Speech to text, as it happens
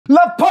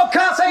Love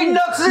podcasts ain't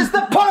nuts. It's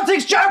the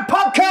Politics Joe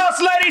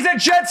podcast, ladies and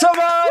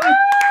gentlemen.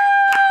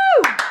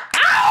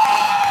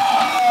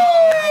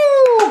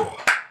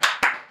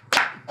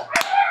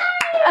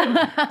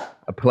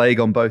 A plague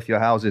on both your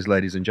houses,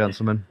 ladies and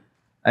gentlemen.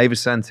 Ava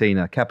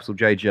Santina, capital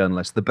J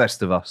journalist, the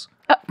best of us.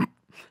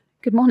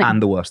 Good morning. And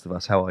the worst of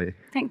us. How are you?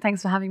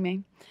 Thanks for having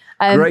me.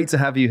 Great to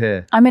have you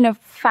here. I'm in a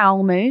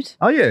foul mood.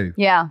 Are you?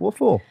 Yeah. What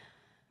for?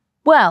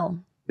 Well,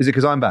 is it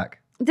because I'm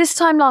back? This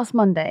time last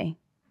Monday,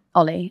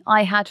 Ollie,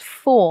 I had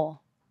 4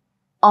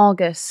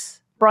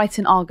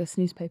 Brighton Argus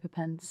newspaper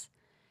pens.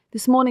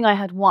 This morning I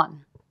had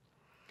 1.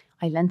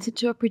 I lent it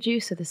to a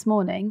producer this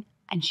morning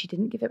and she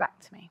didn't give it back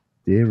to me.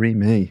 Deary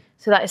me.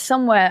 So that is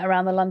somewhere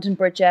around the London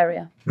Bridge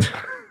area.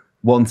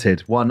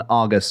 Wanted. 1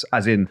 Argus,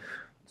 as in,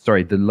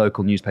 sorry, the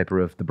local newspaper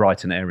of the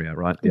Brighton area,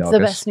 right? It's Argus. the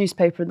best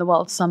newspaper in the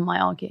world, some might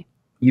argue.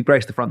 You've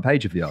graced the front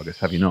page of the Argus,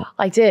 have you not?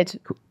 I did.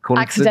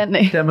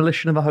 Accidentally. The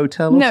demolition of a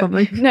hotel or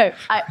something? No,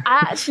 I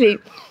actually,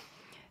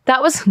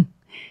 that was,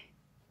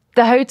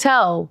 the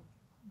hotel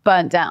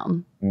burnt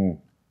down.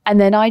 And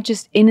then I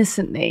just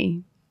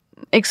innocently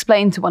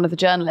explained to one of the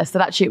journalists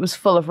that actually it was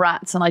full of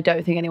rats and I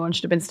don't think anyone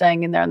should have been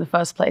staying in there in the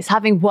first place,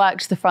 having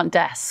worked the front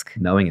desk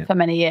Knowing it. for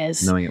many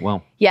years. Knowing it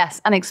well.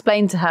 Yes, and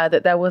explained to her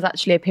that there was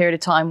actually a period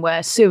of time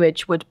where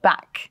sewage would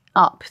back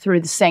up through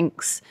the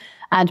sinks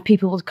and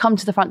people would come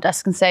to the front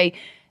desk and say,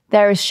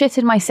 there is shit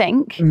in my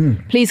sink.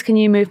 Please, can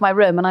you move my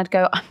room? And I'd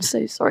go, I'm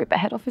so sorry, but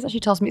head office actually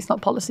tells me it's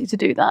not policy to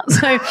do that.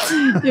 So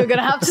you're going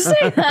to have to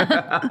say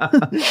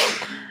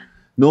that.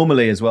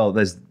 Normally as well,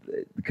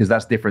 because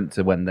that's different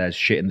to when there's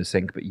shit in the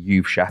sink, but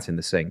you've shat in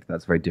the sink.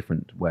 That's very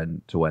different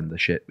to when the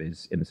shit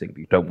is in the sink,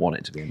 but you don't want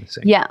it to be in the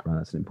sink. Yeah. Right,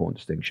 that's an important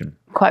distinction.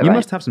 Quite You right.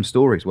 must have some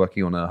stories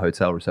working on a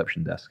hotel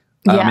reception desk.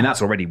 Yeah. I mean,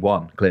 that's already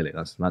one, clearly.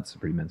 That's a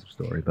pretty mental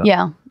story. But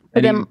Yeah.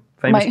 But any then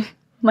famous...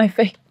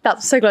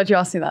 that's so glad you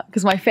asked me that,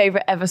 because my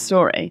favorite ever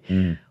story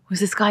was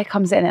this guy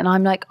comes in and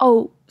I'm like,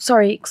 oh,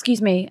 sorry,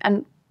 excuse me.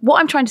 And what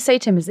I'm trying to say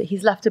to him is that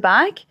he's left a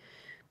bag,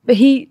 but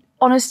he,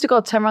 honest to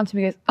God, turned around to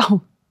me and goes,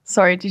 oh,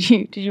 sorry, did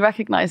you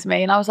recognize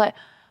me? And I was like,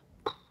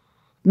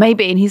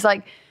 maybe. And he's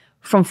like,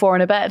 from 4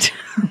 in a bed.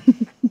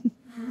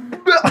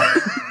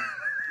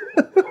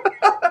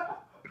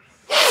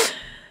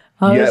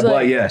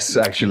 Yes,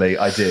 actually,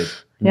 I did.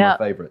 Yeah.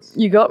 My favourites.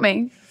 You got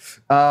me.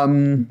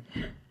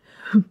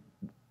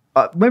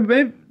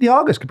 Maybe the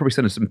Argus could probably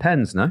send us some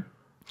pens, no?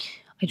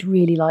 I'd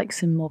really like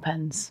some more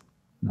pens.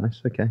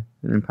 Nice, okay.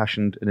 An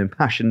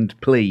impassioned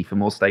plea for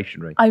more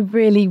stationery. I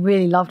really,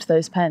 really loved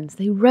those pens.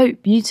 They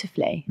wrote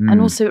beautifully. And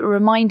also it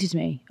reminded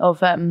me of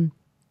the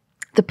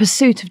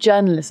pursuit of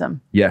journalism.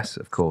 Yes,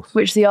 of course.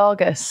 Which the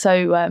Argus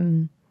so...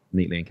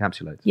 neatly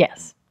encapsulates.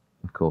 Yes.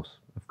 Of course.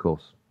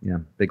 Yeah,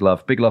 big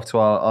love to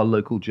our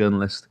local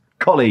journalist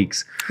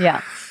colleagues.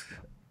 Yeah.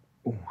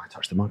 Oh, I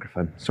touched the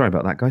microphone. Sorry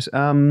about that, guys.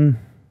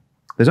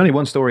 There's only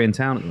one story in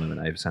town at the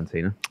moment, Ava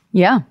Santina.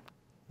 Yeah.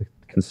 The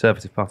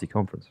Conservative Party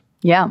conference.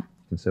 Yeah.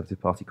 Conservative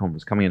Party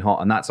conference coming in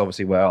hot. And that's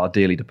obviously where our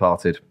dearly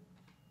departed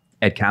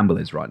Ed Campbell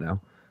is right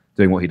now,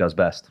 doing what he does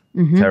best,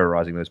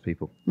 terrorising those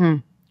people.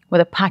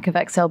 With a pack of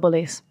XL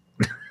bullies.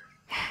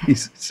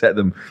 He's set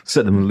them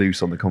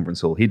loose on the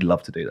conference hall. He'd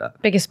love to do that.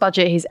 Biggest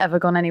budget he's ever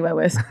gone anywhere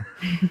with.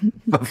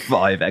 For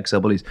 5 XL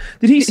bullies.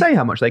 Did he say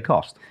how much they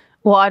cost?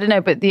 Well, I don't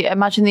know, but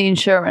imagine the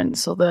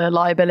insurance or the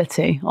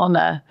liability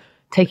on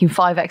taking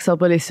 5 XL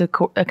bullies to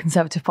a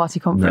Conservative Party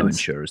conference. No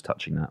insurers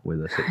touching that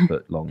with a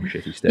 6-foot-long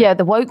shitty stick. Yeah,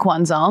 the woke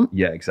ones aren't.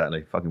 Yeah,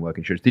 exactly. Fucking woke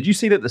insurers. Did you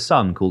see that the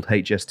Sun called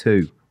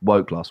HS2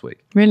 woke last week?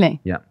 Really?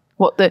 Yeah.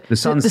 What, the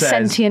Sun says,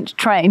 sentient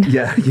train?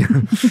 Yeah.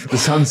 The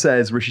Sun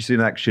says Rishi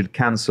Sunak should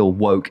cancel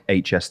woke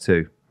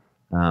HS2.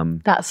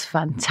 That's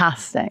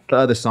fantastic.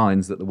 Further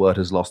signs that the word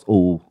has lost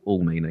all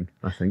meaning,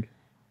 I think.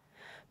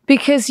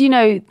 Because, you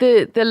know,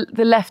 the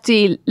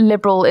lefty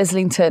liberal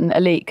Islington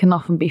elite can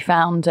often be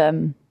found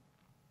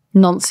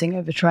noncing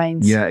over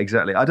trains. Yeah,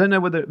 exactly. I don't know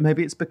whether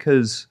maybe it's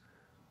because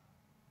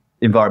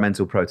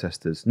environmental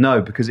protesters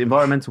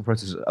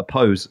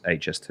oppose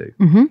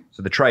HS2.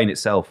 So the train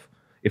itself,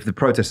 if the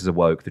protesters are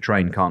woke, the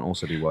train can't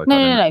also be woke.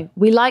 No.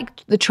 We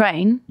liked the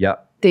train. Yeah.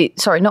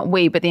 Not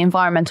we, but the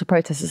environmental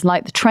protesters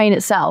like the train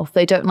itself.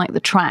 They don't like the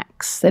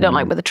tracks. They don't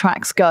like where the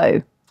tracks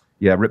go.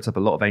 Yeah, ripped up a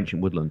lot of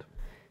ancient woodland.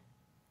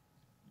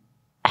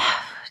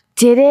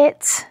 Did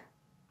it?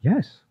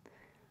 Yes.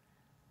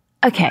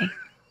 Okay.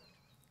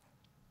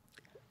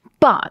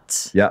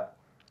 But Yeah.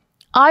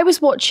 I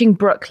was watching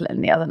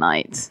Brooklyn the other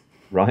night.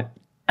 Right.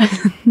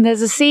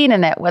 There's a scene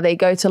in it where they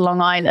go to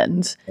Long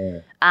Island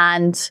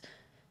and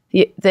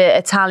the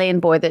Italian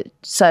boy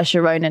that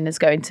Saoirse Ronan is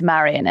going to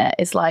marry in it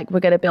is like,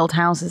 we're going to build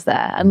houses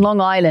there. And Long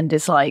Island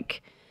is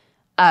like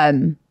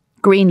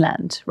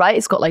Greenland, right?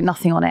 It's got like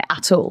nothing on it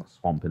at all.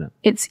 Swamp in it.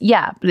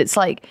 But it's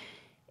like,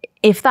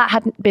 if that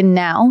hadn't been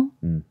now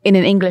in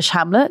an English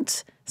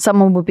hamlet,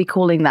 someone would be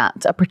calling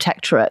that a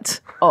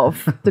protectorate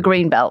of the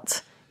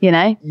Greenbelt, you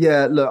know?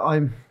 Yeah, look,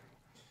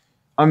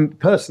 I'm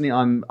personally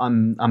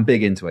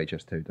big into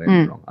HS2, don't get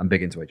me wrong. I'm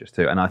big into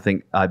HS2 and I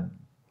think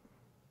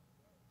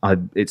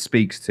it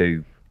speaks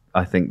to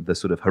I think the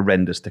sort of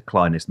horrendous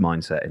declinist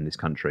mindset in this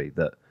country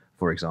that,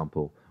 for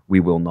example, we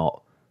will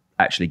not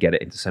actually get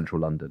it into central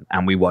London,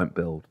 and we won't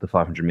build the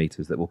 500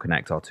 metres that will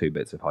connect our 2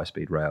 bits of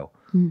high-speed rail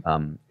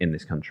in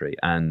this country,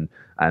 and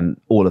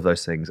all of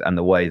those things, and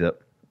the way that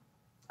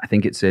I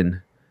think it's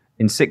in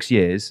 6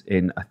 years,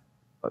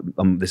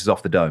 this is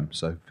off the dome,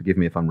 so forgive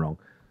me if I'm wrong,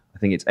 I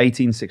think it's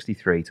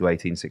 1863 to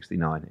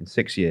 1869. In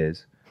 6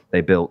 years,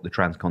 they built the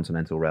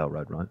Transcontinental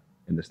Railroad, right,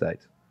 in the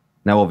States.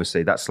 Now,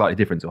 obviously, that's slightly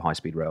different to a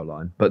high-speed rail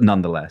line, but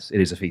nonetheless, it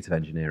is a feat of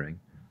engineering.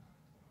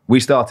 We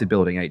started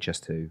building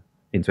HS2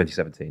 in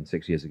 2017,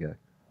 6 years ago.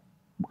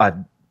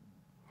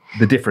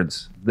 The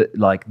difference,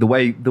 the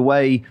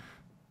way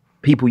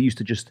people used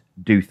to just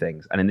do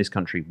things, and in this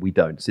country we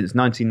don't. Since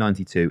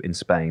 1992 in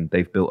Spain,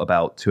 they've built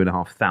about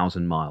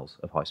 2,500 miles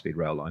of high-speed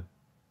rail line.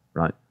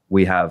 Right?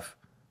 We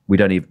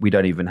don't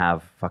even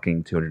have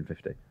fucking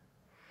 250.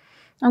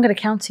 I'm going to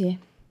counter you.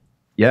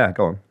 Yeah,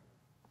 go on.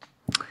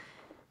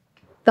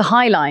 The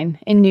High Line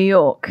in New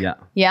York. Yeah.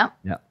 Yeah.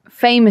 Yeah.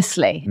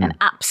 Famously and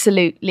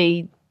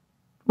absolutely,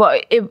 well,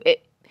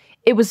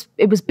 it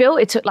was built.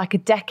 It took like a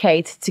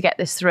decade to get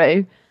this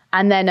through,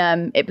 and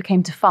then it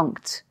became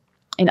defunct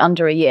in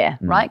under a year,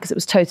 right? Because it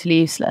was totally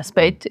useless.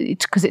 But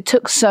because it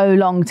took so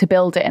long to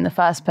build it in the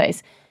first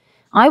place,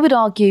 I would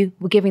argue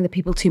we're giving the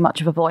people too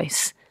much of a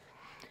voice.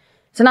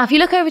 So now, if you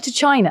look over to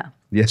China,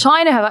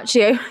 China have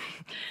actually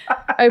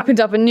opened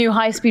up a new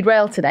high-speed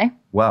rail today.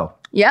 Wow.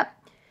 Yep.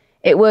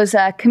 It was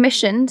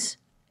commissioned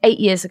 8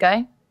 years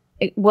ago.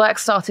 Work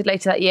started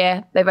later that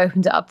year. They've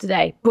opened it up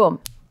today. Boom.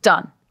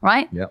 Done.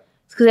 Right? Yep.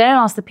 It's because they don't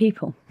ask the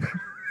people.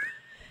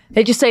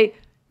 They just say,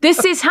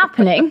 this is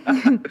happening.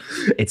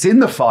 It's in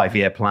the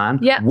 5-year plan,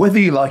 whether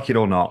you like it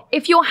or not.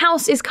 If your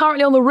house is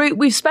currently on the route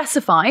we've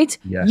specified,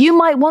 yes, you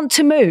might want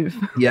to move.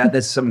 Yeah,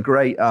 there's some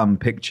great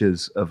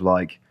pictures of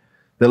like,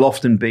 there'll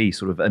often be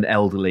sort of an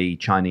elderly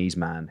Chinese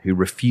man who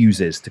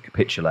refuses to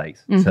capitulate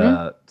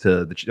to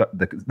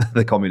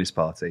the Communist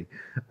Party.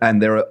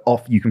 And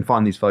you can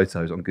find these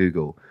photos on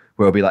Google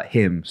where it'll be like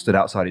him stood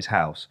outside his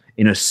house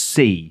in a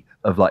sea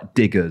of like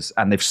diggers,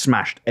 and they've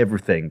smashed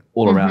everything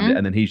all around it.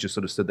 And then he's just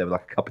sort of stood there with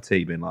like a cup of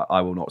tea being like,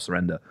 I will not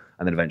surrender.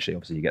 And then eventually,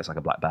 obviously, he gets like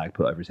a black bag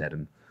put over his head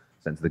and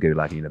sent to the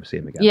gulag, and you never see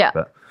him again. Yeah.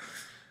 But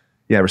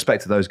yeah,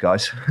 respect to those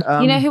guys.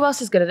 You know who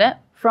else is good at it?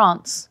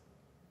 France.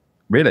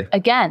 Really?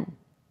 Again.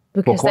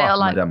 Because they are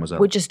like, mademoiselle.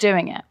 we're just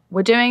doing it.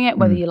 We're doing it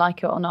whether you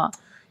like it or not.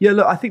 Yeah,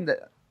 look, I think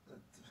that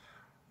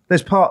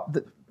there's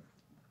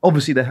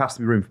obviously there has to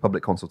be room for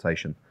public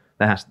consultation.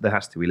 There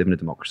has to. We live in a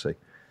democracy.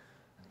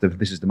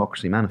 This is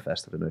Democracy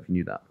Manifest. I don't know if you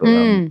knew that.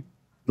 But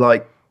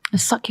like... A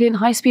succulent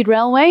high-speed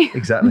railway?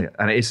 Exactly.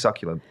 And it is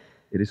succulent.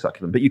 It is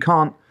succulent. But you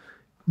can't...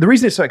 The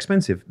reason it's so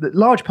expensive,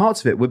 large parts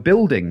of it, we're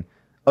building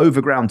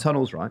overground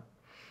tunnels, right?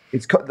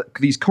 It's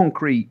these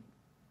concrete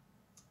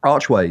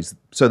archways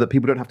so that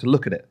people don't have to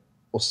look at it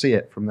or see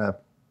it from their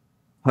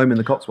home in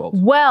the Cotswolds.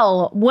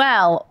 Well,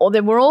 or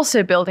then we're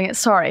also building it.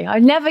 Sorry, I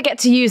never get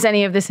to use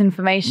any of this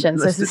information,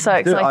 so this is so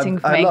exciting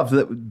for me. I love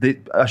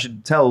that. I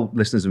should tell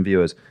listeners and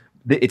viewers,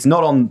 it's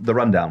not on the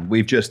rundown.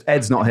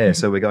 Ed's not here,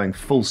 so we're going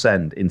full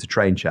send into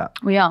train chat.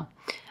 We are.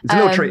 It's a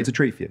little treat. It's a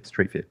treat for you. It's a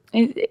treat for you.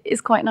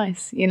 It's quite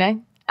nice, you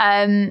know.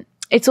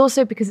 It's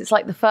also because it's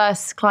like the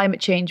first climate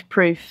change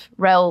proof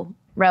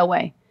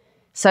railway.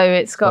 So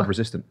it's got flood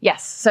resistant.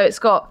 Yes. So it's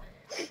got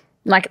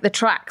like the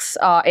tracks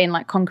are in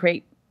like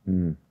concrete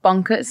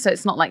bunkers. So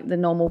it's not like the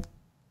normal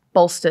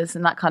bolsters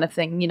and that kind of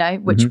thing, you know,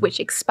 which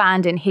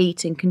expand in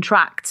heat and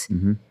contract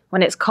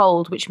when it's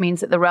cold, which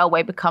means that the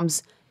railway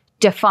becomes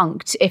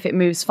defunct if it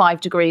moves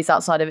 5 degrees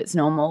outside of its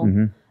normal,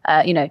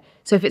 you know.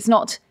 So if it's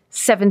not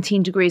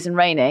 17 degrees and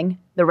raining,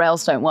 the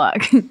rails don't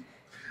work.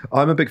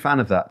 I'm a big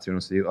fan of that, to be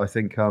honest with you. I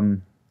think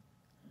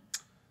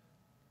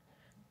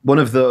one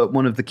of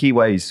the key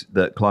ways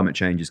that climate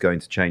change is going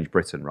to change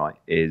Britain, right,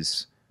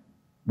 is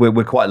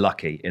we're quite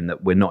lucky in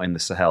that we're not in the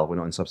Sahel, we're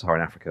not in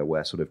sub-Saharan Africa,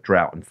 where sort of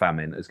drought and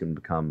famine is going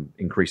to become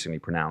increasingly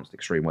pronounced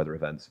extreme weather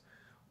events.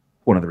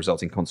 One of the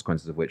resulting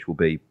consequences of which will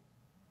be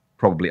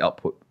probably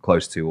up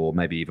close to, or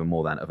maybe even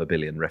more than, of 1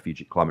 billion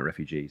climate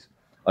refugees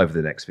over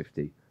the next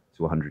 50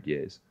 to 100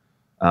 years.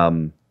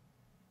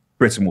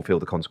 Britain will feel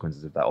the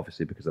consequences of that,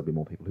 obviously, because there'll be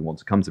more people who want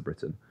to come to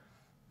Britain.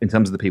 In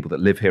terms of the people that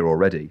live here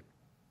already,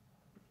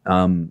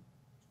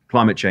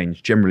 climate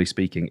change, generally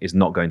speaking, is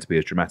not going to be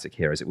as dramatic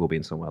here as it will be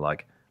in somewhere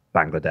like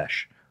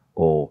Bangladesh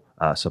or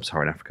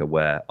sub-Saharan Africa,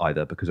 where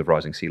either because of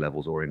rising sea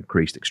levels or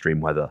increased extreme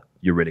weather,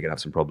 you're really going to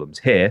have some problems.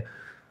 Here,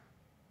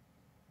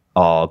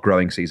 our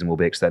growing season will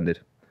be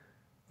extended.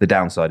 The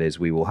downside is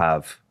we will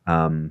have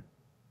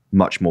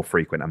much more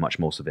frequent and much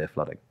more severe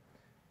flooding.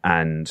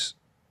 And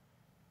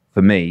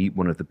for me,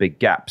 one of the big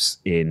gaps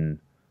in...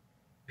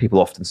 People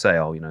often say,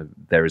 oh, you know,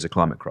 there is a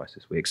climate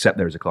crisis. We accept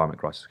there is a climate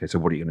crisis. Okay, so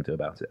what are you going to do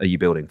about it? Are you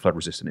building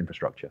flood-resistant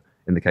infrastructure?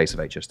 In the case of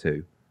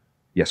HS2,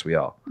 yes, we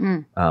are.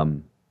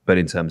 But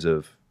in terms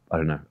of, I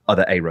don't know,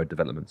 other A-road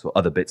developments or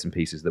other bits and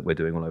pieces that we're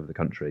doing all over the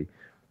country,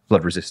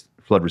 flood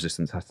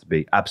resistance has to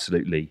be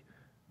absolutely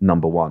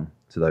number one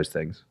to those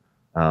things.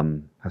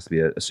 has to be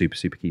a super,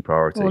 super key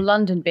priority. Well,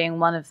 London being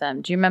one of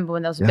them. Do you remember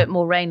when there was a bit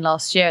more rain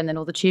last year and then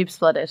all the tubes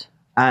flooded?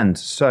 And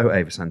so,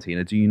 Ava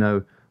Santina, do you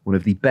know one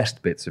of the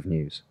best bits of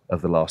news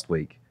of the last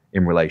week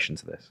in relation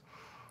to this?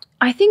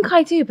 I think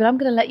I do, but I'm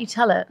going to let you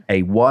tell it.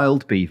 A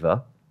wild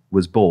beaver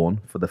was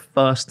born for the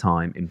first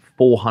time in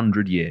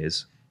 400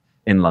 years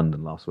in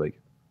London last week.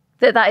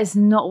 That is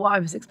not what I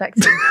was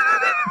expecting.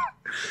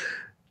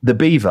 The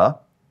beaver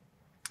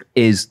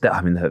is,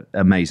 they're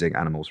amazing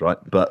animals, right?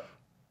 But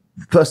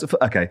first,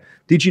 okay,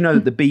 did you know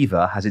that the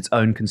beaver has its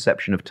own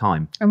conception of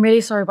time? I'm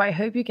really sorry, but I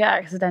hope you get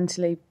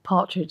accidentally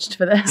partridged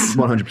for this.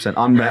 100%.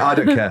 I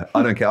don't care.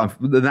 I don't care.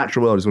 The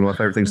natural world is one of my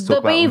favourite things to talk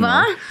about. The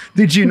beaver?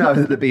 Did you know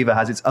that the beaver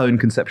has its own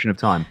conception of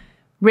time?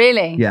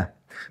 Really? Yeah.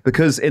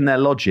 Because in their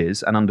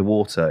lodges and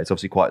underwater, it's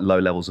obviously quite low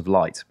levels of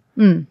light.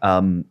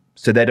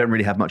 So they don't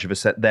really have much of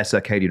their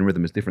circadian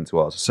rhythm is different to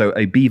ours. So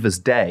a beaver's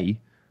day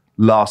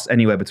lasts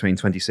anywhere between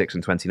 26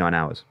 and 29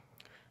 hours.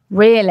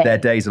 Really? Their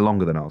days are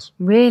longer than ours.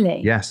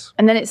 Really? Yes.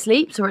 And then it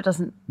sleeps or it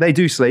doesn't? They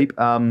do sleep.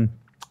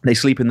 They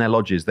sleep in their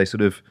lodges. They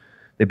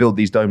build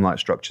these dome-like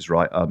structures,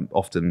 right?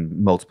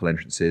 Often multiple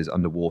entrances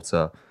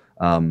underwater.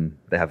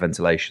 They have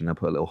ventilation. They'll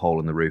put a little hole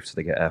in the roof so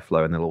they get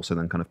airflow, and they'll also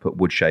then kind of put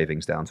wood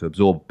shavings down to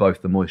absorb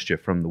both the moisture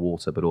from the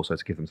water, but also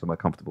to give them somewhere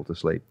comfortable to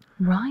sleep.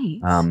 Right.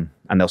 And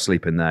they'll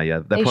sleep in there. Yeah,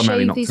 they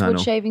primarily shave nocturnal. these wood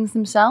shavings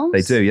themselves?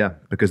 They do, yeah,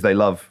 because they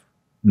love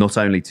not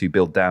only to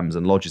build dams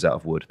and lodges out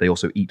of wood, they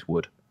also eat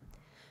wood.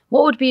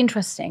 What would be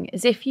interesting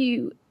is if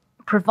you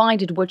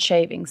provided wood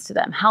shavings to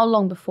them, how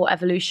long before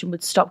evolution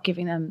would stop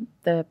giving them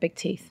the big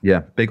teeth?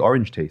 Yeah, big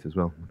orange teeth as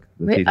well.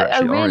 The teeth are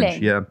actually really?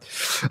 orange. Yeah.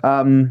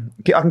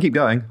 I can keep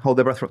going. Hold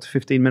their breath for up to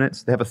 15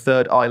 minutes. They have a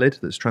third eyelid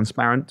that's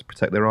transparent to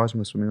protect their eyes when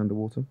they're swimming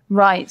underwater.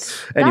 Right.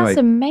 Anyway, that's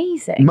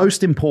amazing.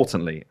 Most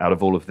importantly, out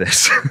of all of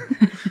this,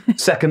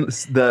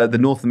 the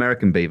North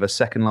American beaver,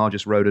 second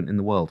largest rodent in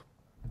the world.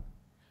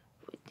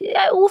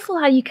 Yeah, awful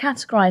how you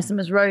categorise them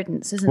as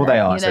rodents, isn't it? Well, they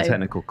are. It's a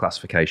technical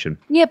classification.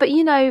 Yeah, but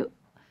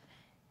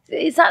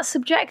is that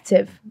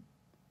subjective?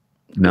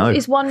 No.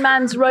 Is one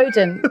man's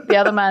rodent the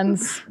other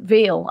man's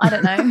veal? I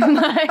don't know.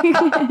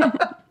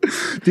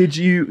 Do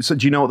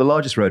you know what the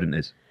largest rodent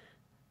is?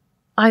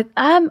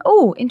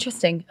 Oh,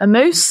 interesting. A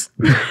moose?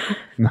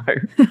 No.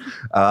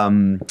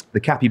 The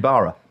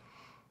capybara.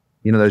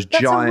 You know those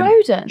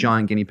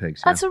giant guinea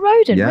pigs. That's a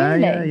rodent, yeah,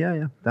 really?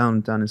 Yeah.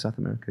 Down in South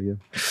America, yeah.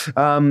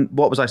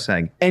 What was I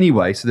saying?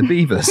 Anyway, so the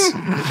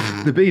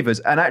beavers,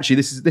 and actually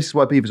this is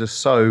why beavers are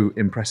so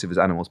impressive as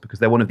animals, because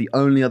they're one of the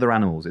only other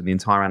animals in the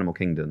entire animal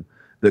kingdom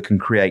that can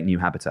create new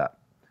habitat.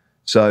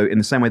 So in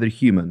the same way that a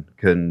human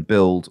can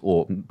build,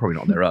 or probably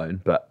not on their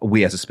own, but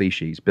we as a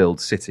species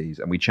build cities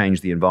and we change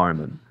the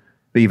environment,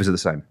 beavers are the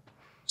same.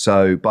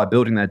 So by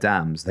building their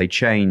dams, they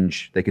can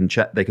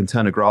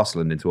turn a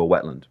grassland into a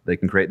wetland. They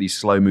can create these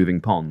slow-moving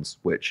ponds,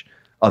 which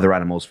other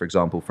animals, for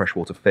example,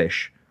 freshwater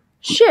fish.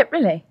 Shit,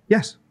 really?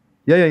 Yes.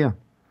 Yeah.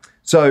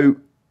 So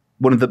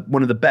one of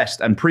the best,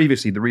 and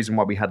previously the reason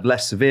why we had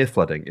less severe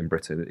flooding in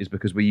Britain is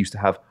because we used to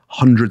have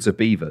hundreds of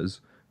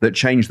beavers that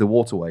changed the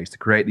waterways to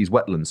create these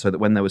wetlands, so that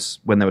when there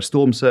were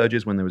storm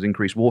surges, when there was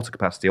increased water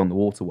capacity on the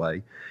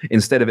waterway,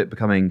 instead of it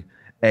becoming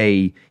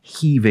a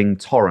heaving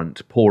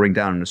torrent pouring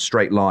down in a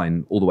straight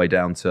line all the way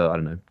down to, I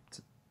don't know,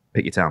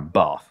 pick your town,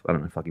 Bath, I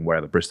don't know, fucking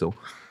wherever, Bristol.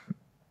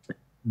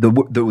 The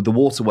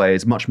waterway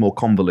is much more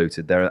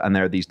convoluted. There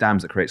are these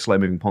dams that create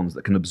slow-moving ponds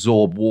that can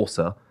absorb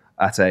water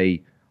at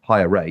a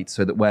higher rate,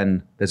 so that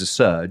when there's a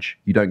surge,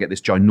 you don't get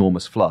this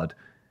ginormous flood.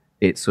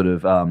 It sort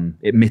of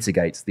it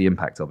mitigates the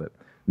impact of it.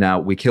 Now,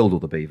 we killed all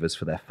the beavers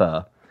for their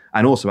fur.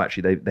 And also,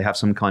 actually, they have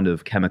some kind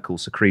of chemical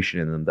secretion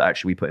in them that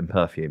actually we put in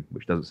perfume,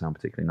 which doesn't sound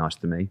particularly nice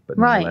to me, but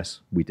nonetheless,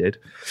 we did.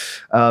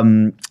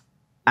 And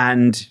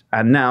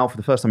now, for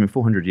the first time in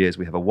 400 years,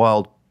 we have a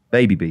wild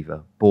baby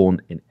beaver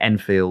born in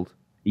Enfield,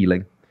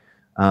 Ealing.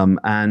 He's got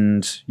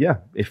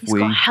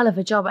a hell of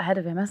a job ahead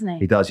of him, hasn't he?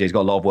 He does, yeah. He's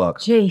got a lot of work.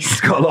 Jeez.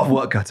 He's got a lot of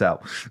work cut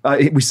out.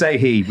 We say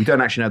he. We don't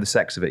actually know the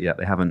sex of it yet.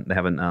 They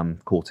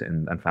haven't caught it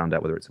and found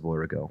out whether it's a boy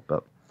or a girl,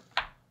 but...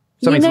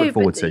 something to look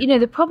forward to.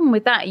 The problem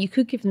with that, you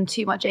could give them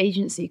too much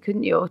agency,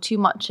 couldn't you? Or too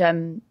much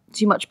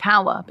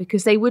power,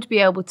 because they would be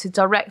able to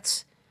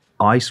direct.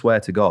 I swear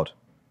to God,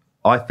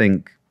 I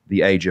think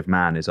the age of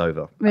man is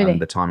over. Really?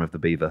 And the time of the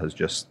beaver has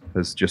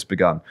just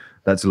begun.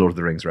 That's a Lord of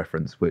the Rings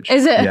reference, which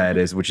is it? Yeah, it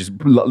is. Which is,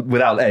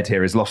 without Ed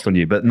here, is lost on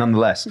you, but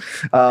nonetheless,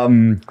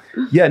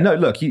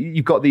 look,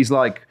 you've got these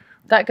like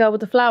that girl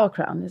with the flower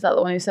crown. Is that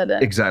the one who said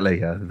it? Exactly.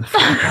 Yeah, the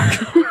flower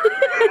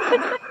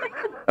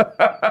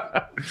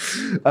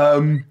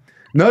crown.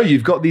 No,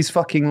 you've got these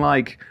fucking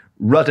like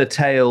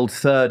rudder-tailed,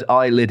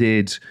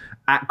 third-eyelided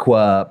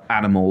aqua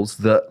animals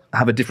that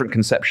have a different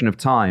conception of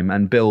time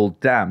and build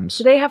dams.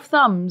 Do they have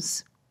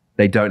thumbs?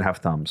 They don't have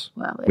thumbs.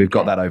 Well, we've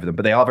got that over them,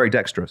 but they are very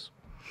dexterous.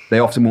 They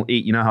often will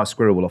eat. You know how a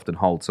squirrel will often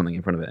hold something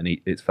in front of it and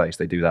eat its face?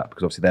 They do that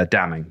because obviously they're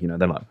damming.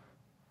 They're like...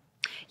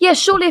 Yeah,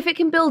 surely if it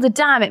can build a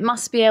dam, it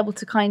must be able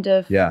to kind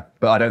of... Yeah,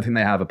 but I don't think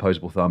they have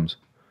opposable thumbs.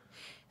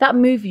 That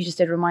move you just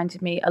did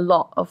reminded me a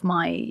lot of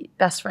my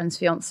best friend's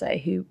fiance,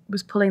 who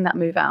was pulling that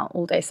move out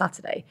all day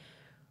Saturday.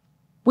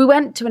 We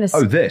went to an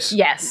Oh, this?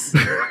 Yes.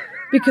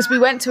 Because we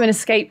went to an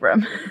escape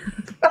room.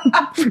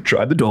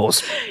 Tried the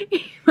doors.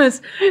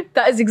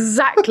 That is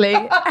exactly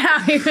how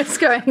he was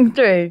going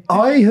through.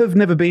 I have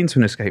never been to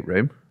an escape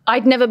room.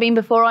 I'd never been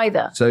before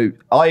either. So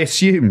I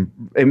assume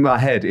in my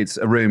head it's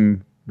a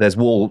room, there's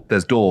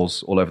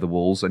doors all over the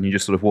walls, and you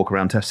just sort of walk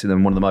around testing them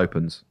and one of them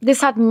opens.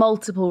 This had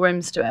multiple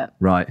rooms to it.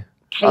 Right.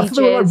 Cages. I thought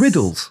they were like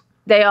riddles.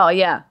 They are,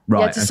 yeah. Right,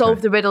 you had to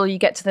solve the riddle, you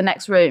get to the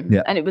next room.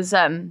 Yeah. And it was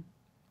a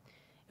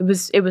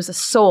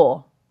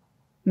Saw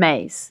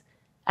maze.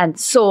 And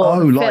Saw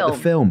the like film. the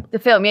film. The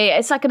film, yeah.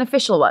 It's like an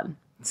official one.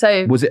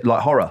 So Was it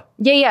like horror?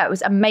 yeah, it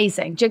was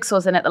amazing.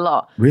 Jigsaw's in it a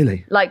lot.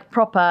 Really? Like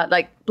proper,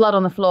 like blood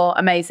on the floor,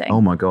 amazing.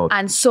 Oh my God.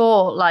 And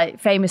Saw, like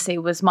famously,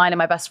 was mine and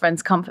my best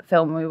friend's comfort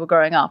film when we were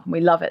growing up, and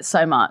we love it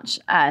so much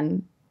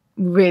and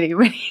really,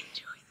 really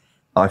enjoy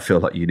it. I feel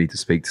like you need to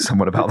speak to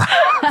someone about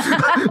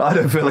that. I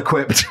don't feel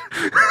equipped.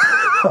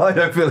 I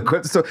don't feel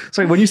equipped. So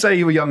when you say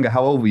you were younger,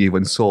 how old were you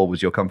when Saw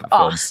was your comfort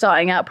film? Oh,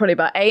 starting out probably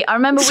about 8. I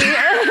remember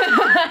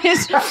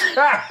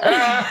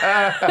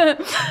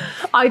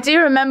I do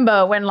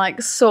remember when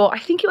like Saw, I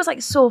think it was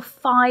like Saw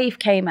 5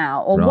 came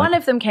out, or one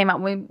of them came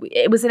out.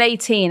 It was an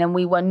 18 and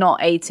we were not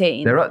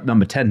 18. They're at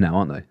number 10 now,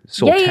 aren't they?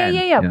 Saw 10.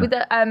 Yeah. With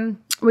the,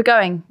 we're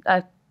going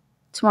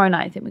tomorrow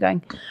night. I think we're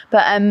going,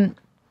 but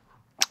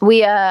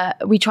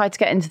we tried to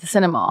get into the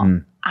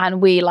cinema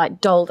and we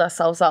like dolled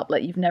ourselves up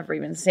like you've never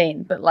even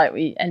seen, but like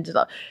we ended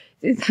up.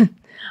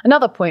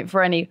 Another point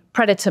for any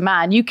predator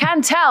man, you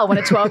can tell when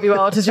a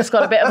 12-year-old has just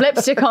got a bit of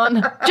lipstick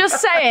on.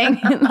 Just saying.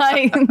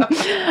 Like,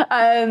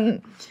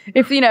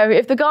 if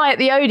the guy at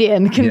the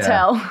Odeon can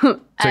tell. So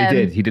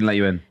he didn't let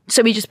you in.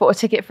 So we just bought a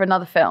ticket for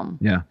another film.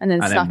 Yeah. And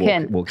then snuck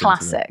in.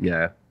 Classic.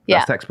 Yeah. Yeah.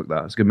 That's textbook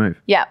that. It's a good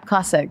move. Yeah,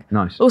 classic.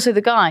 Nice. Also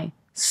the guy,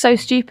 so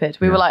stupid.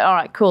 We were like, all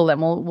right, cool,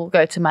 then we'll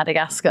go to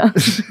Madagascar.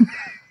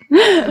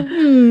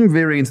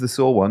 Veering into the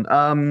Saw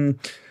one.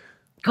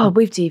 God,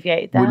 we've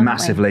deviated there.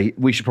 Massively.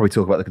 We should probably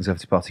talk about the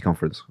Conservative Party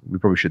conference. We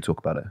probably should talk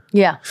about it.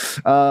 Yeah.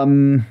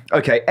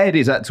 Okay, Ed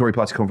is at Tory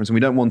Party conference, and we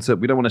don't want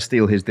to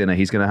steal his dinner.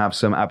 He's going to have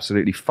some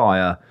absolutely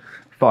fire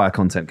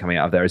content coming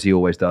out of there, as he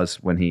always does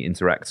when he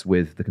interacts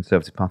with the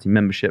Conservative Party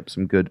membership.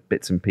 Some good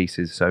bits and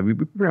pieces. So we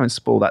won't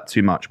spoil that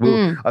too much.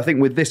 I think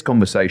with this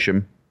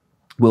conversation,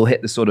 we'll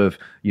hit the sort of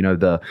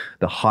the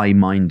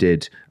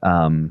high-minded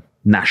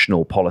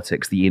national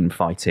politics, the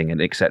infighting,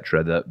 and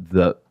etc.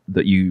 that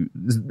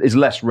is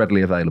less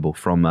readily available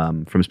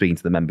from speaking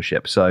to the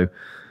membership. So,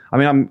 I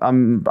mean,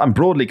 I'm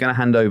broadly going to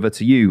hand over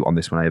to you on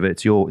this one, Ava.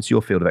 It's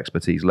your field of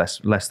expertise,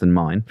 less than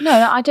mine. No,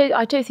 I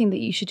don't think that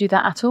you should do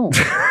that at all.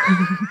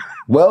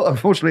 Well,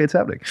 unfortunately, it's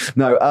happening.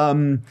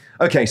 No.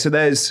 Okay, so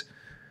there's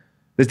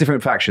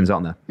different factions,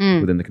 aren't there,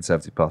 within the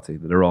Conservative Party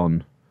that are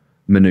on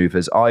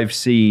manoeuvres. I've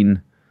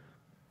seen.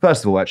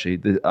 First of all,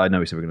 actually, I know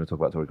we said we're going to talk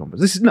about Tory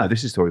conference.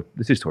 This is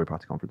Tory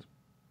Party conference.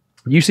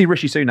 You see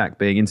Rishi Sunak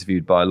being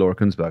interviewed by Laura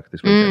Kunsberg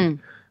this weekend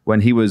when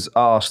he was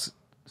asked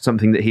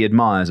something that he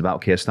admires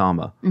about Keir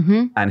Starmer,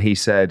 and he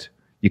said,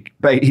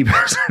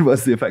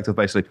 what's the effect of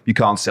basically, you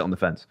can't sit on the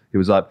fence. He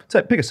was like,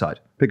 pick a side,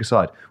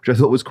 which I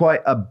thought was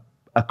quite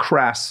a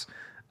crass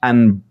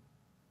and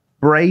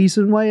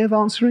brazen way of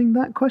answering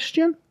that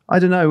question. I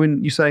don't know,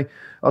 when you say,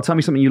 tell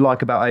me something you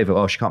like about Ava.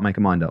 Oh, she can't make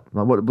her mind up.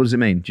 Like, what does it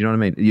mean? Do you know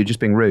what I mean? You're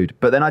just being rude.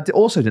 But then I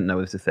also didn't know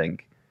whether to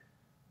think,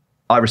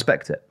 I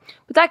respect it.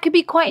 But that could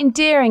be quite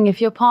endearing if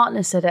your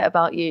partner said it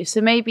about you. So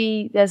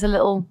maybe there's a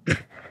little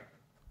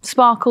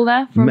sparkle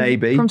there from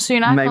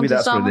Sunak. Maybe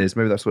that's Starmer. what it is.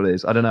 Maybe that's what it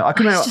is. I don't know.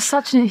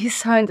 He's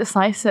so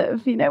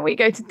indecisive. We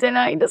go to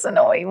dinner, he doesn't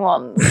know what he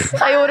wants.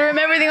 I order him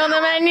everything on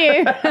the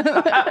menu.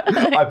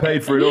 I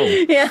paid for it all.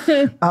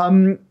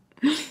 Yeah.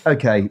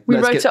 Okay. We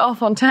wrote it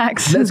off on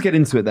tax. Let's get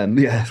into it then.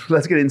 Yeah,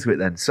 let's get into it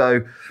then. So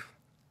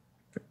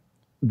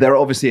there are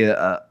obviously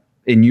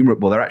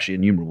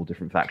innumerable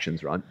different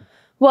factions, right?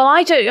 Well,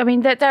 I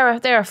mean,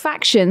 there are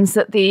factions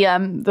that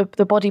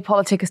the body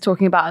politic is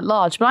talking about at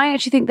large, but I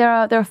actually think there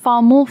are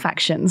far more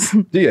factions.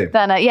 Do you?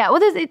 Well,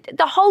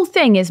 the whole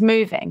thing is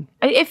moving.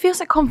 It feels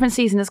like conference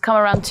season has come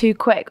around too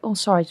quick. Oh,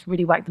 sorry, I just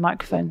really whacked the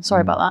microphone. Sorry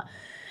about that.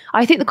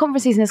 I think the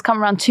conference season has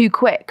come around too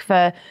quick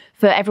for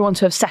everyone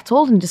to have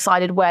settled and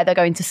decided where they're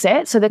going to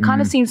sit. So there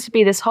kind of seems to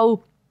be this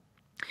whole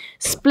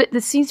split. There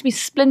seems to be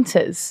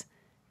splinters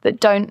that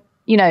don't,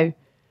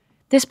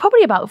 there's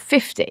probably about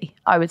 50,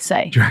 I would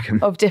say,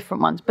 of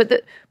different ones. But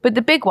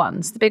the big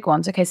ones.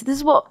 Okay, so this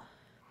is what,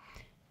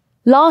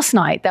 last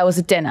night there was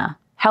a dinner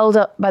held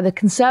up by the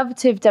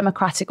Conservative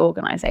Democratic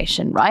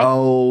Organisation, right?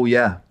 Oh,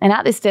 yeah. And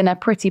at this dinner,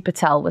 Priti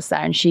Patel was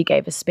there and she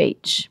gave a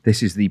speech.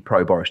 This is the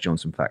pro-Boris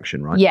Johnson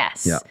faction, right?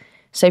 Yes. Yeah.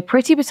 So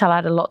Priti Patel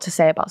had a lot to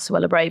say about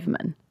Suella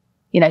Braverman.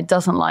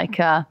 Doesn't like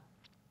her,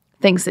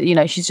 thinks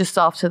that, she's just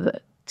after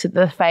the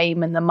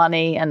fame and the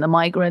money and the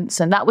migrants.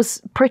 And that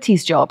was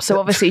Priti's job. So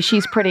obviously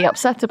she's pretty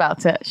upset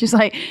about it. She's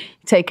like,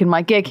 taking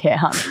my gig here,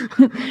 hun.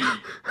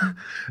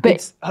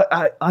 But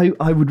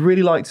I would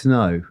really like to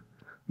know,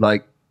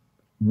 like,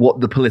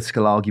 what the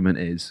political argument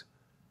is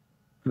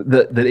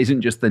that isn't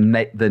just the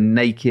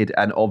naked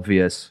and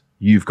obvious,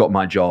 you've got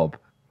my job,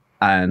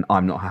 and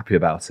I'm not happy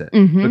about it.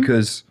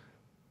 Because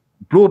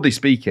broadly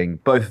speaking,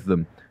 both of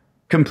them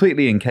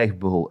completely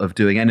incapable of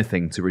doing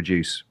anything to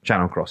reduce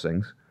channel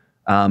crossings.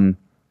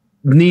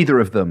 Neither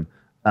of them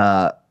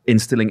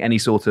instilling any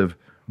sort of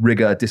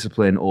rigor,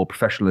 discipline, or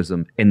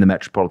professionalism in the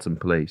Metropolitan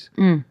Police.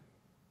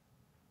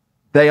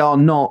 They are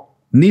not,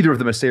 neither of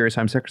them are serious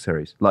Home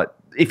Secretaries. Like,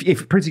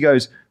 if Pretty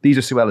goes, these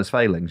are Suella's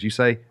failings, you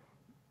say,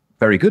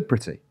 very good,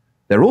 Pretty.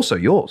 They're also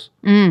yours.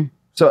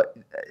 So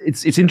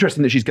it's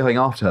interesting that she's going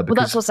after her. Because,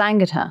 Well, that's what's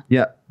angered her.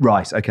 Yeah,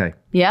 right, okay.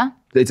 Yeah?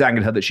 It's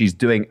angered her that she's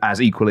doing as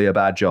equally a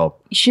bad job.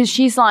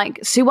 She's like,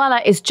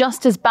 Suella is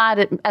just as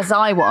bad as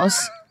I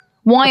was.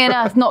 Why on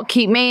earth not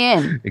keep me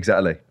in?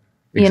 Exactly.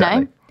 You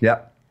know? Yeah.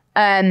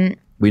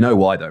 We know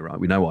why, though, right?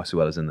 We know why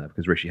Suella's in there,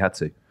 because Rishi had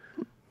to.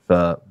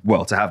 To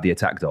have the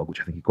attack dog,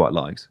 which I think he quite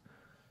likes.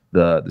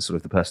 The sort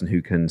of the person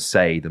who can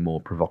say the more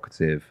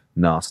provocative,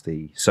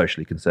 nasty,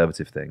 socially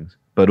conservative things,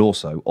 but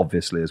also,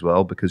 obviously, as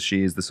well, because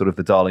she is the sort of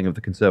the darling of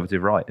the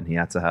conservative right, and he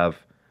had to have...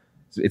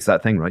 It's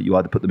that thing, right? You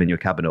either put them in your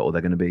cabinet or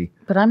they're going to be...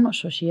 But I'm not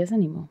sure she is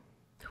anymore.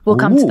 We'll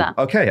come to that.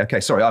 Okay.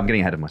 Sorry, I'm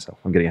getting ahead of myself.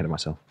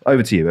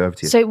 Over to you.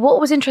 So what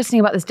was interesting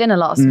about this dinner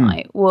last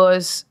night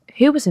was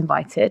who was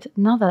invited?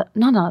 None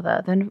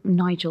other than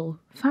Nigel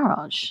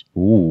Farage.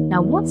 Ooh.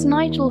 Now, what's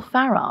Nigel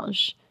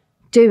Farage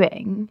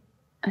doing?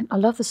 And I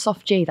love the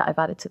soft G that I've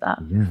added to that.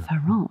 Yeah.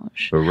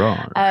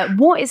 Farage.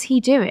 What is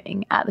he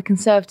doing at the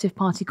Conservative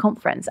Party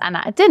conference and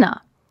at a dinner?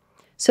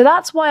 So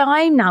that's why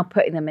I'm now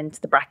putting them into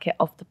the bracket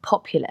of the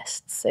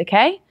populists,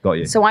 okay? Got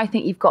you. So I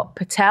think you've got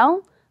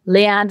Patel,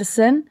 Lee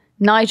Anderson,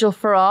 Nigel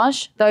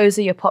Farage. Those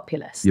are your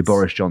populists. Your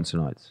Boris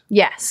Johnsonites.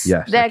 Yes.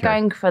 They're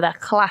going for the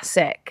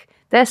classic.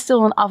 They're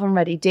still an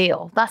oven-ready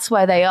deal. That's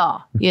where they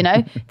are, you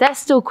know? They're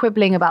still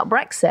quibbling about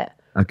Brexit.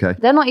 Okay.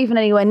 They're not even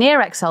anywhere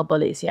near XL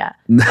bullies yet.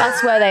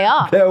 That's where they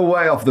are. They're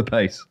way off the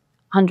pace.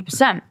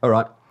 100%. All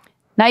right.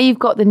 Now you've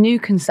got the new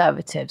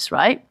Conservatives,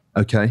 right?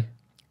 Okay.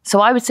 So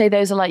I would say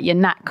those are like your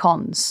Nat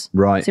Cons.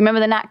 Right. So you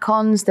remember the Nat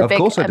Cons, the Of big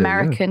course I do,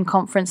 American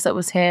conference that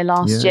was here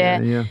last year?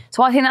 Yeah.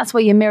 So I think that's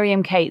where your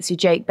Miriam Cates, your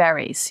Jake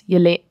Berries, your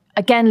Lee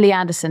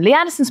Anderson. Lee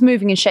Anderson's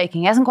moving and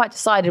shaking. He hasn't quite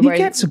decided where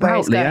gets he's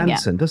about Lee going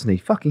Anderson, yet. doesn't he?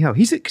 Fucking hell.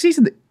 He's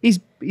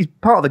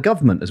part of the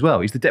government as well.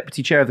 He's the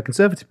deputy chair of the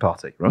Conservative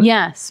Party, right?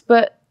 Yes,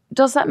 but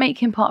does that make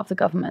him part of the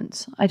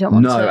government? I don't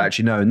want to. No,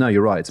 actually, no,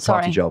 you're right. It's a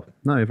party job.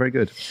 No, very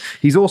good.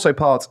 He's also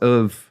part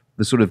of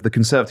the sort of the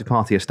Conservative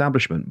Party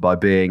establishment by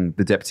being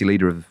the deputy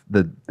leader of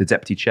the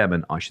deputy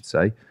chairman, I should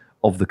say,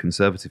 of the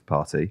Conservative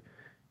Party.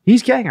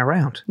 He's getting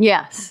around.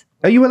 Yes.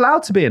 Are you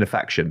allowed to be in a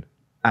faction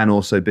and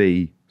also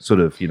be sort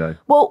of, you know...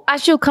 Well,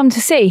 as you'll come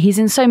to see, he's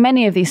in so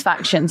many of these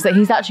factions that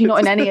he's actually not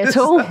in any at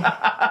all.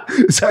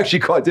 It's actually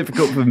quite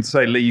difficult for them to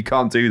say, Lee, you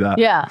can't do that.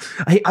 Yeah.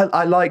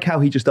 I like how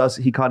he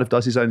kind of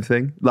does his own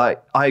thing.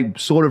 Like, I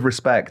sort of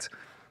respect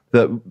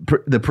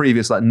the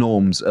previous like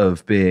norms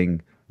of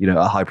being, you know,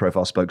 a high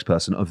profile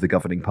spokesperson of the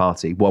governing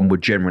party. One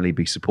would generally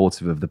be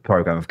supportive of the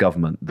program of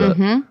government that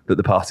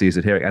the party is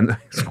adhering. And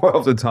quite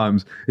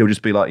oftentimes it would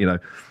just be like, you know,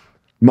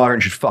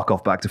 migrants should fuck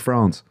off back to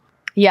France.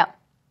 Yeah.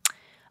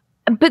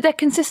 But they're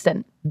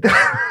consistent.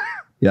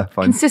 Yeah,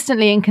 fine.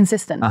 Consistently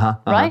inconsistent,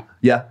 right?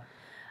 Yeah.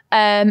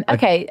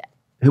 Okay.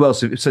 Who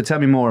else? So tell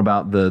me more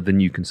about the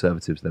new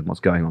Conservatives then.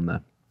 What's going on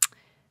there?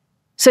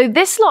 So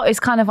this lot is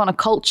kind of on a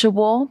culture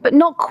war, but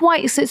not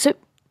quite. So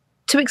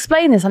to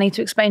explain this, I need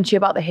to explain to you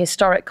about the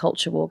historic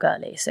culture war,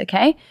 girlies,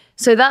 okay?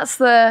 So that's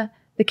the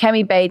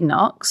Kemi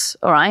Badenochs,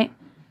 all right?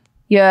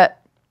 Your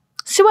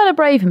Suella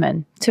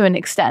Braverman, to an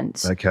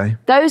extent. Okay.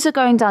 Those are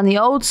going down the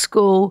old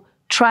school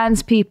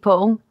trans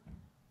people.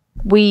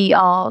 We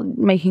are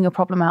making a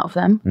problem out of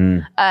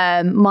them.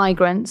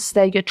 Migrants,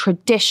 they're your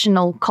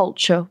traditional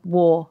culture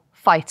war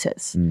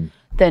fighters.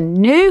 The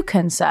new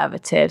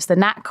Conservatives, the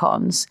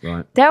NatCons,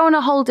 right, they're on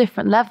a whole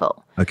different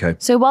level. Okay.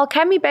 So while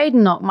Kemi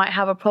Badenoch might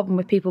have a problem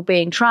with people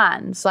being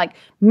trans, like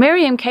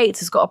Miriam Cates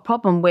has got a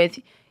problem with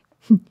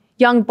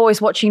young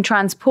boys watching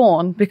trans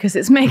porn because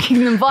it's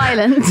making them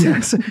violent. Yeah,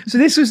 so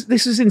this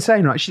was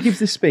insane, right? She gives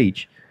this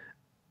speech.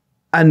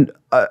 And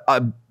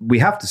we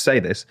have to say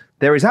this,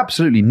 there is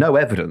absolutely no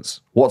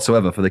evidence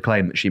whatsoever for the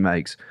claim that she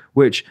makes,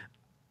 which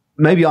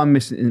maybe I'm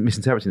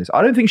misinterpreting this.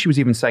 I don't think she was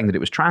even saying that it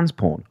was trans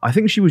porn. I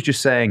think she was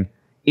just saying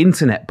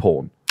internet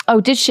porn. Oh,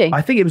 did she?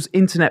 I think it was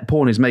internet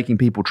porn is making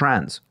people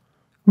trans.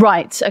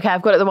 Right. Okay,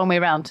 I've got it the wrong way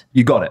around.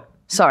 You got it.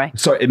 Sorry.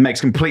 It makes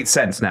complete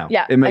sense now.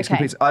 Yeah, it makes okay.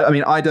 complete I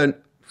mean, I don't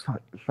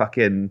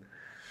fucking...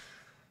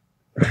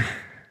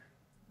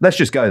 Let's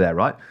just go there,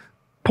 right?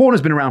 Porn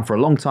has been around for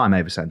a long time,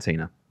 Ava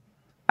Santina.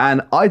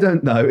 And I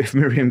don't know if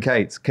Miriam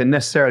Cates can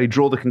necessarily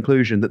draw the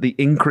conclusion that the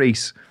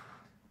increase...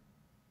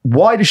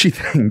 Why does she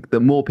think that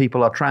more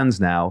people are trans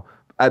now,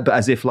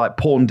 as if like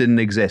porn didn't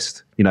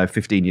exist,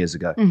 15 years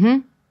ago?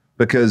 Mm-hmm.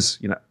 Because,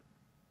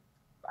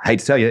 I hate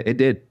to tell you, it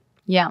did.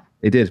 Yeah.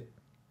 It did.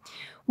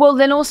 Well,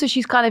 then also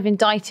she's kind of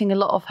indicting a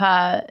lot of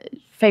her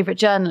favourite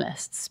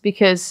journalists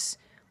because,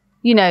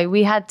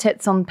 we had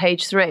tits on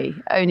Page 3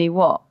 only,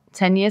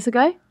 10 years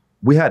ago?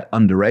 We had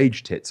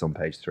underage tits on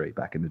page 3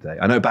 back in the day.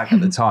 I know back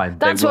at the time.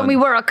 That's when we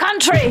were a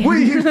country.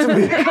 We used to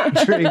be a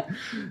country.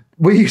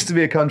 We used to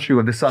be a country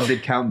where the Sun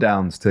did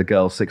countdowns to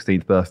girls'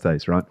 16th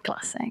birthdays, right?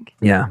 Classic.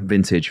 Yeah,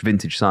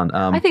 vintage Sun.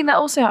 I think that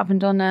also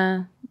happened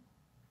on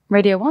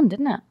Radio 1,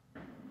 didn't it?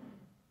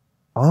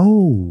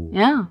 Oh.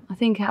 Yeah, I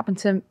think it happened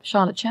to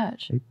Charlotte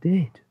Church. It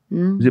did.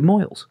 Was it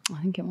Moyles?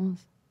 I think it was.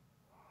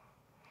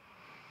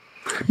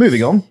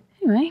 Moving on.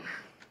 Anyway.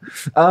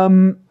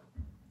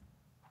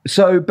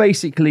 So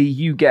basically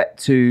you get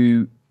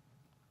to,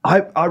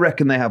 I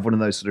reckon they have one of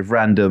those sort of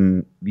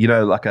random,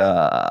 like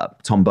a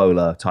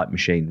tombola type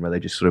machine where they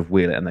just sort of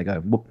wheel it and they go,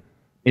 whoop,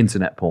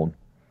 internet porn.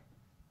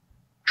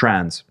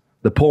 Trans.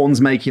 The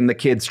porn's making the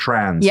kids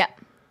trans. Yeah.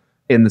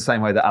 In the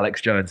same way that Alex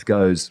Jones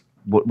goes,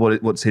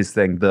 what's his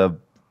thing?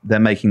 They're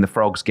making the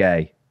frogs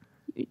gay.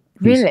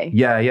 Really?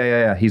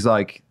 Yeah. He's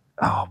like,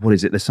 oh, what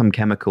is it? There's some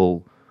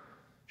chemical.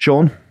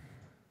 Sean?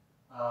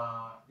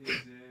 Is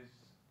it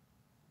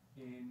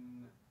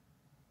in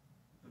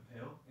the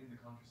pill, in the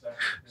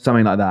contraception?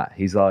 Something like that.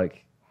 He's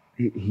like,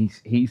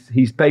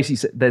 he's basically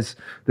said there's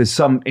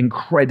some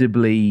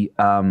incredibly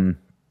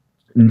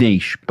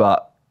niche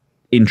but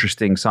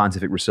interesting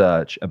scientific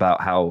research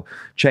about how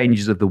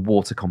changes of the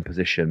water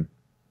composition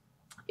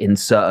in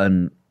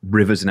certain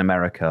rivers in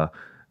America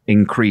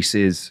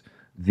increases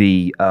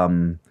the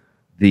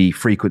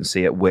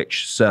frequency at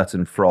which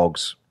certain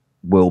frogs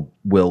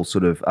will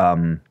sort of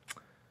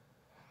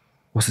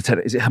what's the term?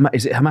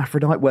 Is it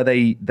hermaphrodite where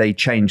they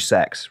change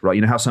sex, right?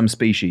 You know how some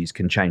species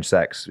can change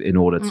sex in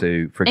order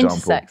to, for example,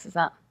 intersex, is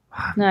that?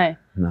 No.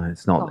 No,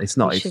 it's not. Oh, it's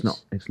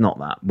not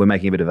that. We're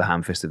making a bit of a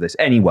ham fist of this.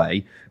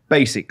 Anyway,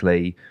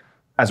 basically,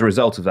 as a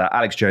result of that,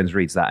 Alex Jones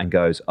reads that and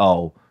goes,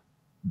 "Oh,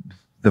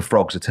 the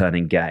frogs are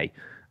turning gay,"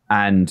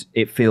 and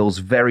it feels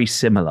very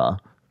similar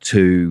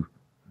to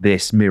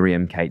this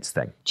Miriam Cates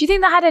thing. Do you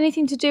think that had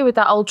anything to do with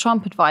that old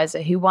Trump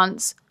advisor who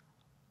once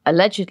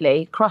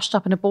allegedly crushed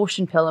up an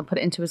abortion pill and put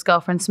it into his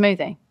girlfriend's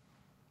smoothie?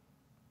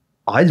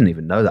 I didn't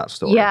even know that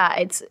story. Yeah,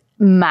 it's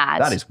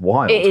mad. That is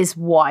wild. It is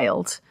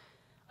wild.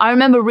 I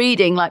remember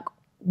reading like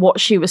what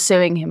she was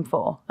suing him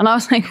for, and I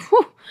was like,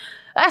 whew,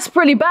 that's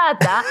pretty bad,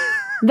 that.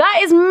 That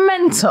is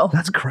mental.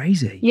 That's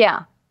crazy.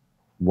 Yeah.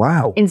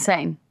 Wow.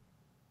 Insane.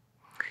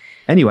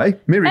 Anyway,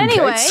 Miriam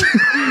Cates.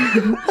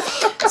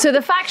 So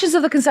the factions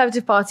of the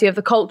Conservative Party of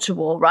the culture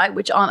war, right,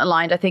 which aren't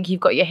aligned. I think you've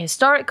got your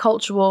historic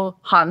culture war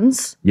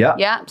Huns. Yeah.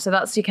 Yeah. So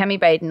that's your Kemi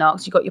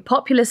Badenochs. You've got your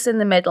populists in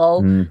the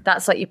middle.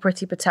 That's like your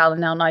Priti Patel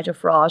and now Nigel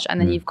Farage. And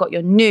then you've got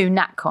your new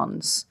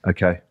NatCons.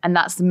 Okay. And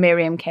that's the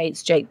Miriam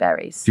Cates, Jake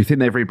Berries. Do you think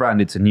they've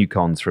rebranded to New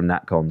Cons from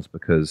NatCons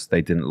because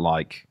they didn't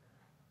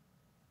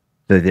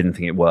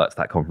think it worked,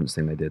 that conference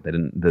thing they did? They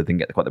didn't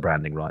get quite the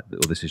branding right.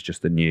 Or this is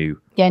just the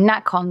new... Yeah,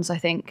 NatCons, I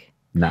think.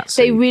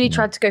 Nazi. They really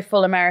tried to go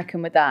full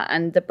American with that,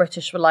 and the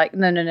British were like,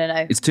 no.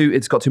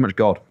 It's got too much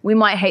God. We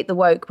might hate the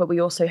woke, but we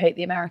also hate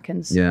the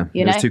Americans. Yeah,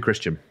 it's too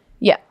Christian.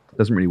 Yeah. It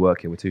doesn't really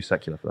work here. We're too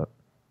secular for that.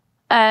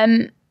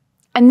 And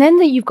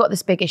then you've got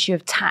this big issue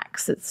of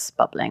tax that's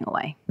bubbling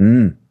away.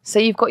 So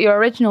you've got your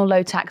original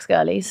low tax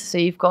girlies. So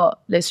you've got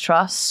Liz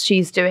Truss.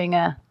 She's doing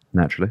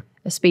naturally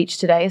a speech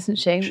today, isn't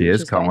she? She is.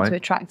 Which is can't going wait. to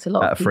attract a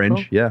lot at of people. A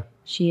fringe. Yeah.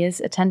 She is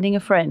attending a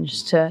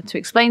fringe to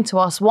explain to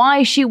us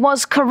why she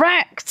was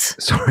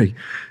correct. Sorry.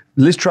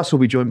 Liz Truss will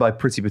be joined by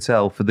Priti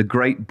Patel for the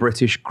Great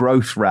British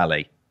Growth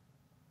Rally,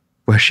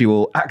 where she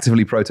will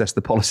actively protest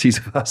the policies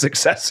of her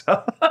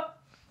successor.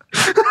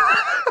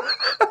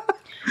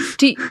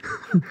 Do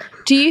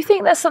you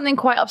think there's something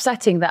quite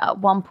upsetting that at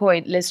one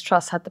point Liz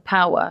Truss had the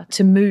power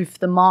to move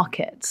the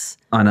markets?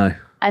 I know.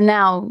 And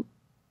now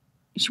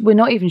we're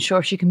not even sure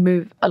if she can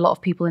move a lot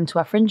of people into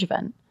our fringe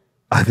event.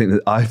 I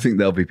think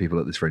there'll be people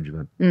at this fringe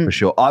event for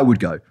sure. I would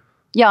go.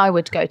 Yeah, I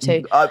would go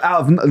too.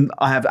 I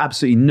have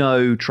absolutely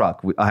no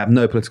truck. I have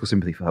no political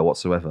sympathy for her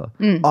whatsoever.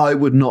 I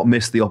would not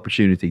miss the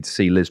opportunity to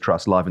see Liz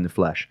Truss live in the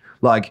flesh.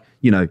 Like,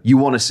 you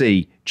want to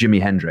see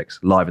Jimi Hendrix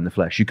live in the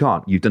flesh. You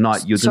can't. You're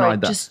denied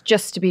that.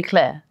 Just to be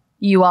clear,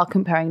 you are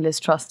comparing Liz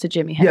Truss to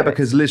Jimi Hendrix. Yeah,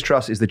 because Liz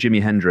Truss is the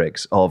Jimi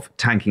Hendrix of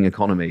tanking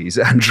economies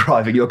and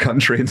driving your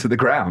country into the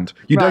ground.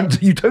 You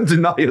don't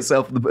deny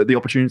yourself the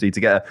opportunity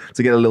to get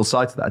a little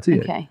sight of that, do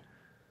you? Okay.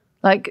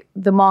 Like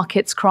the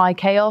markets cry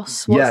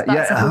chaos. Yeah.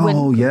 I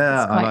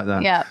like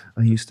that. Yeah.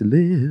 I used to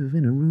live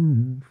in a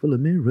room full of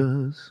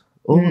mirrors.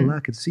 All I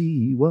could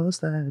see was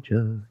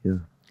Thatcher. Yeah.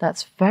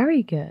 That's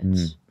very good.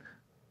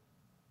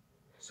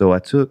 So I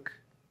took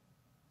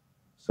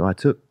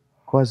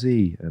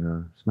Kwasi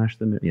and smashed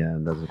them. Yeah,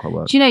 and that doesn't quite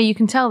work. Do you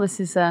can tell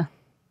this is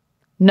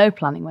no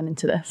planning went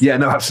into this. Yeah,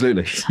 no,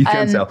 absolutely. You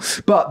can tell.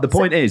 But the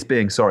point is,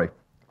 sorry,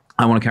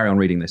 I want to carry on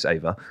reading this,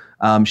 Ava.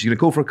 She's going to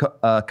call for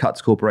a cut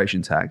to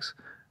corporation tax.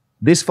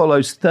 This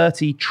follows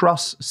 30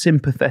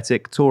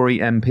 Truss-sympathetic Tory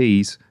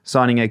MPs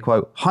signing a,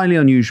 quote, highly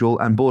unusual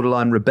and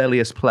borderline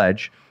rebellious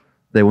pledge.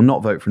 They will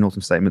not vote for an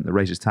autumn statement that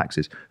raises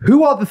taxes.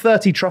 Who are the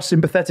 30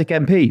 Truss-sympathetic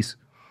MPs?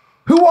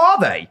 Who are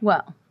they?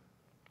 Well,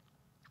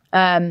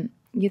 that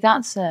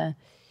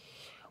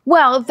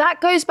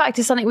goes back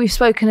to something we've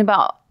spoken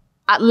about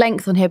at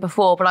length on here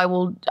before, but I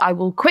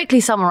will quickly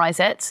summarise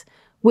it,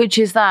 which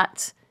is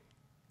that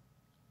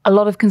a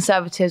lot of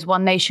Conservatives,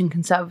 One Nation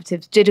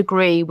Conservatives, did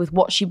agree with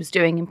what she was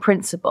doing in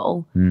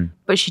principle,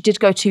 but she did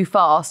go too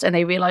fast and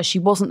they realised she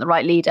wasn't the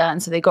right leader,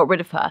 and so they got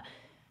rid of her.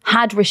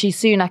 Had Rishi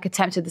Sunak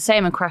attempted the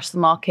same and crashed the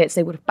markets,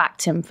 they would have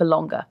backed him for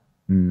longer.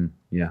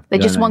 They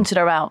just wanted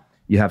her out.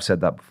 You have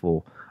said that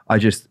before.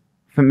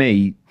 For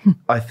me,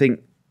 I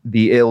think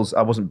the ills,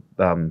 I wasn't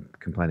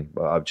complaining,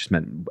 but I just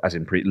meant, as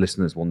in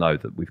listeners will know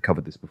that we've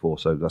covered this before,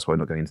 so that's why I'm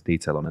not going into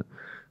detail on it.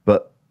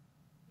 But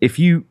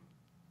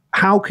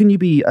how can you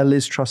be a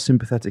Liz Truss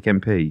sympathetic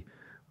MP?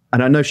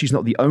 And I know she's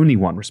not the only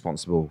one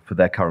responsible for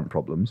their current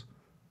problems,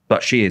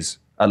 but she is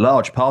a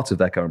large part of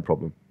their current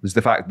problem. There's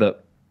the fact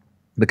that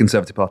the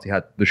Conservative Party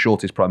had the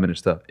shortest Prime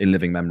Minister in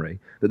living memory,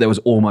 that there was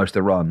almost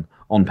a run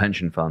on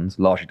pension funds,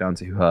 largely down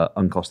to her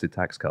uncosted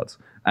tax cuts.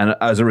 And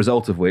as a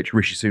result of which,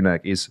 Rishi Sunak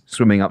is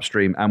swimming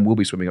upstream and will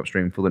be swimming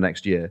upstream for the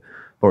next year.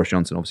 Boris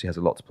Johnson obviously has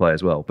a lot to play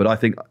as well. But I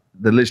think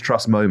the Liz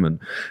Truss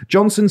moment,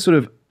 Johnson sort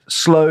of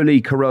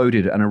slowly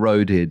corroded and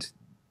eroded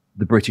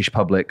the British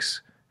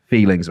public's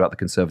feelings about the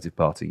Conservative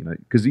Party,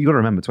 because you've got to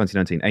remember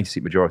 2019,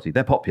 80-seat majority,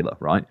 they're popular,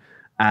 right?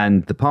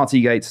 And the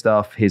Partygate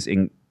stuff,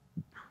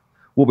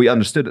 what we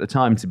understood at the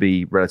time to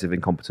be relative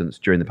incompetence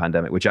during the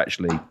pandemic, which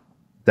actually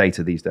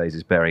data these days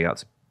is bearing out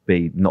to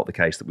be not the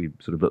case, that we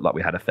sort of looked like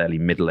we had a fairly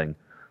middling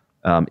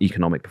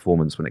economic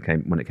performance when it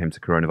came to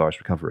coronavirus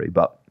recovery.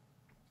 But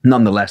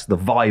nonetheless, the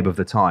vibe of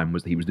the time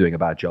was that he was doing a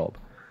bad job.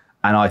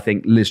 And I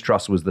think Liz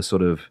Truss was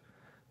the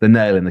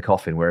nail in the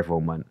coffin where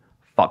everyone went,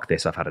 fuck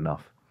this, I've had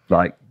enough.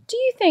 Do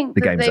you think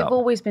that they've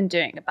always been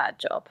doing a bad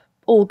job?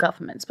 All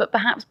governments, but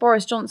perhaps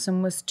Boris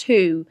Johnson was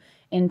too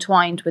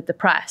entwined with the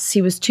press.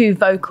 He was too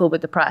vocal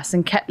with the press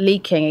and kept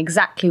leaking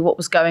exactly what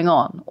was going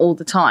on all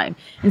the time.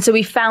 And so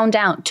we found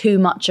out too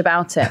much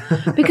about it.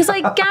 Because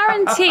I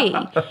guarantee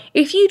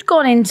if you'd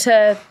gone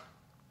into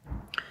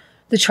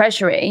the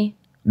Treasury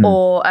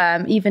or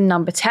even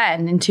Number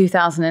 10 in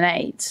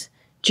 2008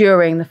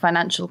 during the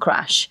financial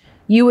crash,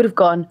 you would have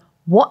gone,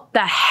 what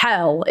the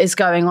hell is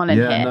going on in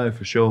here? Yeah, no,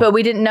 for sure. But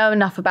we didn't know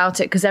enough about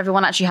it because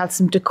everyone actually had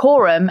some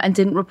decorum and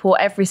didn't report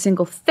every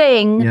single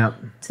thing to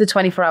the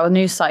 24-hour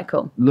news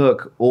cycle.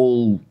 Look,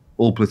 all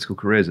political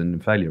careers end in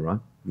failure, right?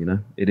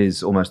 It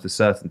is almost it's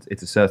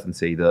a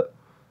certainty that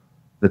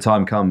the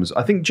time comes.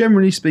 I think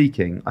generally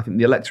speaking, I think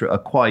the electorate are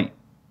quite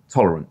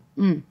tolerant.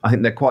 I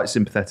think they're quite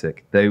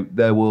sympathetic.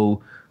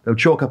 They'll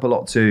chalk up a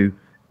lot to,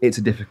 it's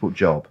a difficult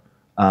job.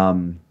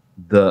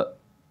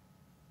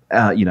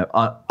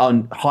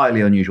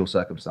 Highly unusual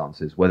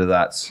circumstances, whether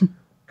that's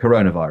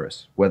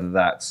coronavirus, whether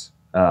that's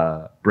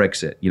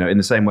Brexit, in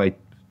the same way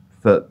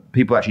that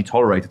people actually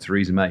tolerated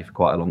Theresa May for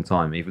quite a long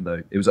time, even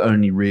though it was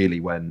only really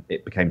when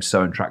it became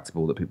so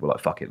intractable that people were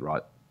like, fuck it,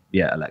 right?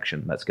 Yeah,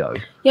 election, let's go.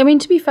 Yeah, I mean,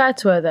 to be fair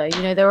to her, though,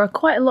 there are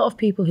quite a lot of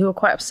people who are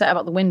quite upset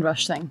about the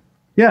Windrush thing.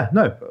 Yeah,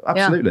 no,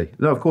 absolutely. Yeah.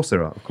 No, of course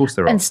there are.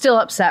 And still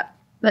upset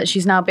that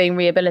she's now being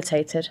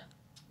rehabilitated.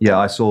 Yeah,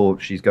 I saw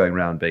she's going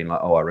around being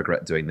like, I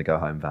regret doing the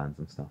go-home vans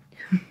and stuff.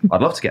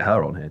 I'd love to get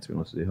her on here, to be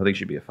honest with you. I think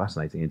she'd be a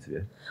fascinating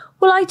interview.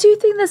 Well, I do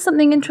think there's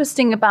something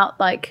interesting about,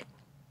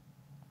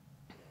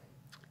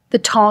 the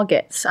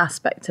targets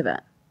aspect of it.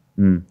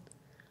 There's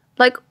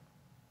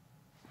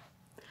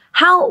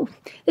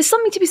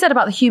something to be said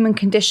about the human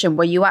condition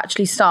where you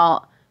actually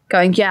start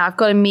going, yeah, I've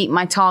got to meet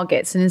my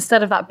targets. And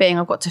instead of that being,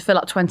 I've got to fill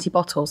up 20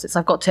 bottles, it's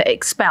I've got to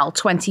expel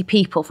 20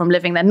 people from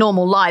living their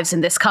normal lives in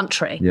this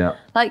country. Yeah.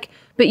 But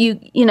we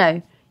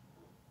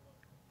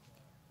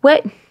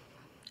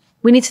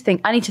need to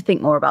think, I need to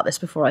think more about this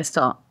before I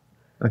start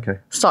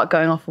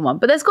going off on one.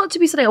 But there's got to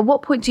be something, at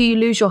what point do you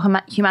lose your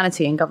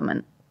humanity in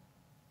government?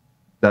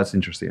 That's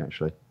interesting,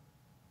 actually.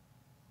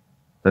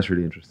 That's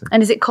really interesting.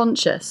 And is it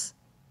conscious?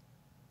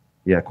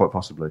 Yeah, quite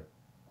possibly.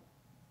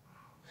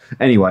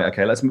 Anyway,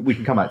 okay, we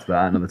can come back to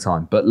that another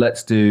time. But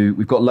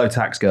we've got low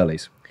tax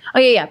girlies. Oh,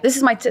 yeah. This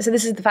is so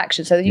this is the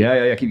faction. So keep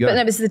going. But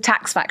no, this is the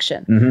tax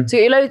faction. Mm-hmm. So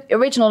your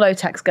original low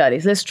tax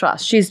girlies, Liz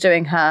Truss, she's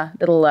doing her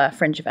little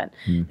fringe event.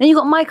 Then you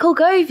got Michael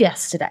Gove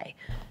yesterday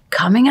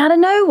coming out of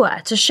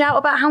nowhere to shout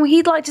about how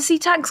he'd like to see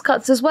tax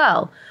cuts as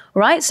well.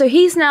 Right? So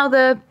he's now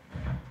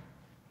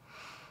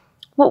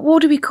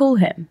what do we call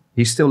him?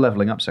 He's still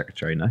levelling up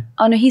secretary, no?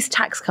 Oh, no, he's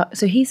tax cut.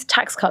 So he's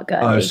tax cut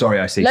girlie. Oh, sorry,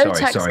 I see.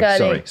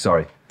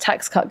 Sorry.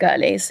 Tax cut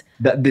girlies.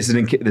 There's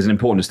an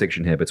important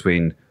distinction here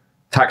between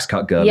tax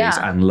cut girlies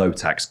and low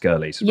tax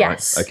girlies,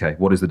 yes. Right? Okay,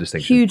 what is the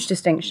distinction? Huge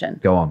distinction.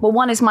 Go on. Well,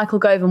 one is Michael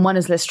Gove and one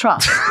is Liz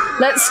Truss.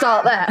 Let's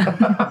start there.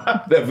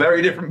 They're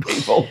very different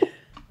people.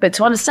 But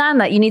to understand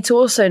that, you need to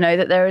also know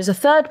that there is a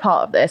third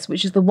part of this,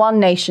 which is the One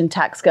Nation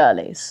tax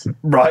girlies.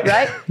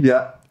 Right?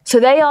 Yeah. So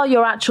they are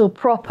your actual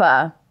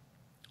proper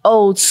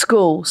old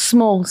school,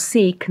 small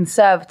C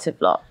conservative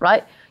lot,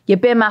 right? Your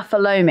Bim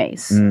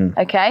Afalomis,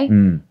 okay?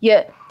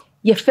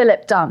 Your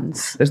Philip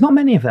Dunns. There's not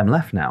many of them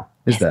left now,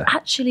 is there?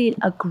 Actually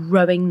a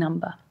growing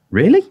number.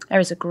 Really? There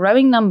is a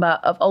growing number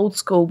of old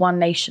school One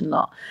Nation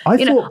lot.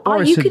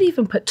 You could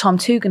even put Tom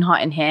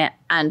Tugendhat in here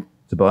and...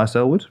 Tobias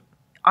Ellwood?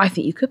 I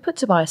think you could put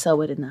Tobias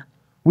Ellwood in there.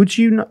 Would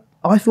you not...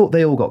 I thought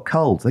they all got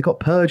culled. They got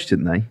purged,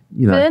 didn't they?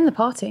 You know. They're in the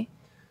party.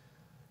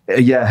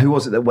 Yeah, who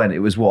was it that went? It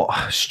was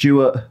what?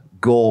 Stewart,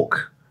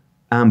 Gawke,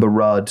 Amber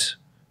Rudd,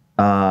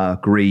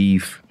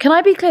 Grieve. Can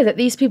I be clear that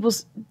these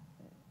people's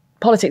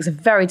politics are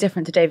very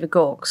different to David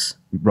Gawke's?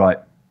 Right.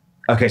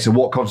 Okay, so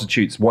what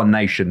constitutes One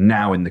Nation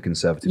now in the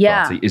Conservative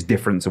Party is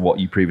different to what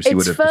you previously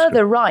would have described. It's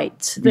further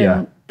right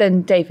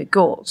than David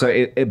Gawke. So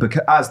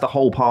as the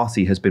whole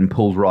party has been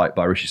pulled right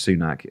by Rishi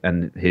Sunak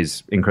and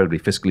his incredibly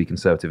fiscally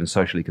conservative and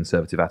socially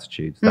conservative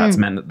attitudes, that's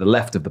meant that the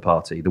left of the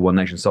party, the One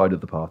Nation side of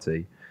the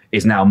party,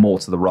 is now more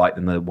to the right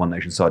than the One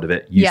Nation side of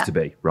it used to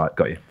be. Right,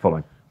 got you.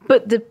 Following.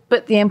 But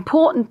the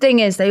important thing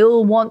is they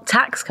all want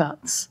tax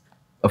cuts.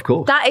 Of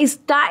course.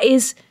 That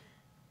is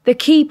the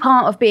key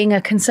part of being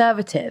a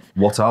conservative.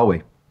 What are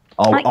we?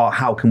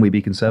 How can we be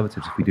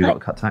conservatives if we do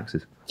not cut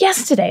taxes?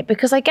 Yesterday,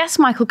 because I guess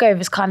Michael Gove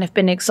has kind of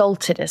been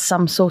exalted as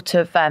some sort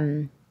of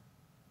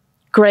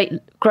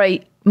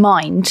great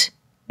mind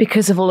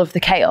because of all of the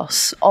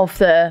chaos of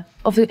the.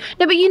 No,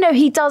 but you know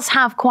he does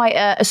have quite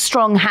a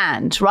strong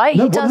hand, right?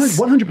 No, he does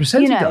 100%.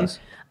 He does.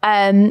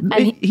 And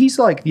he's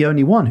like the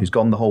only one who's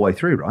gone the whole way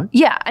through, right?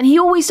 Yeah, and he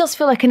always does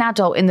feel like an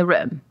adult in the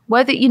room.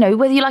 Whether you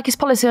like his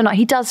policy or not,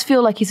 he does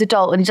feel like he's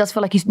adult, and he does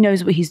feel like he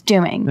knows what he's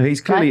doing. No, he's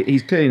clearly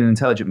an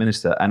intelligent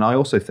minister, and I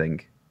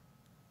think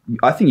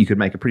you could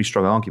make a pretty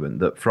strong argument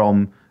that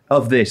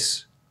of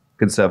this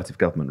Conservative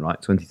government, right,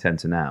 2010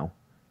 to now,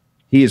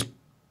 he is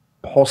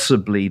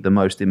possibly the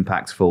most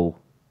impactful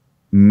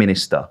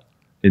minister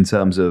in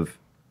terms of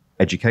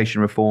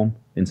education reform,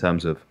 in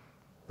terms of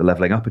the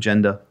levelling up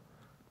agenda.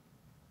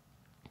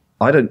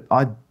 I think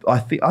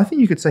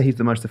you could say he's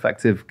the most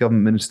effective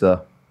government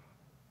minister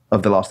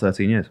of the last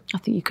 13 years. I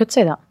think you could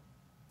say that.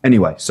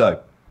 Anyway,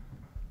 so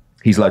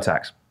he's low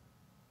tax.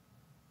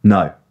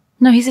 No,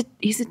 he's a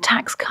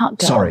tax cut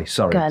girl. Sorry. He's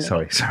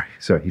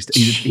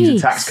a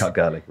tax cut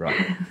girly, right?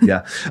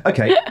 Yeah.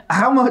 Okay.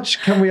 How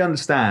much can we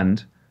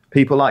understand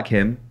people like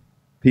him,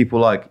 people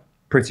like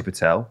Priti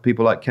Patel,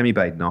 people like Kemi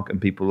Badenoch,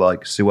 and people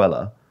like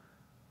Suella?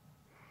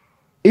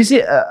 Is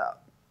it?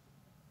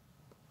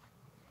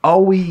 Are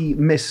we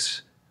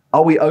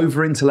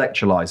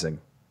over-intellectualizing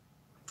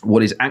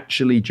what is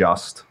actually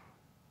just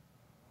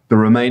the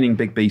remaining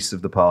big beasts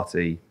of the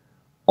party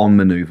on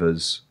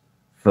manoeuvres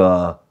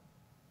for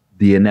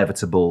the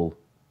inevitable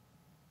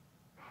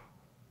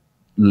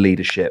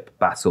leadership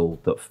battle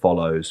that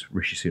follows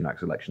Rishi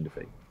Sunak's election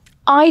defeat?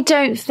 I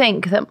don't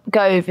think that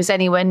Gove is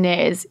anywhere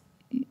near as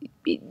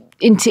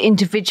into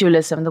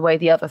individualism the way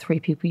the other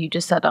three people you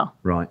just said are.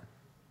 Right.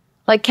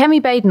 Like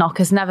Kemi Badenoch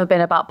has never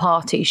been about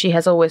party. She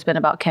has always been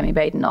about Kemi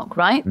Badenoch,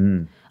 right?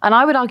 And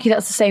I would argue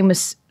that's the same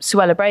with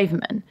Suella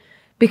Braverman,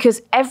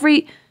 because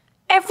every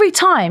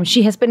time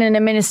she has been in a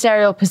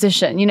ministerial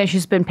position,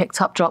 she's been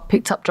picked up,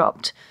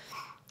 dropped.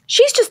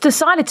 She's just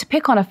decided to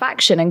pick on a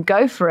faction and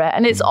go for it,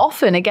 and it's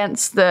often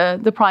against the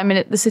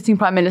sitting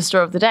prime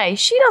minister of the day.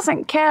 She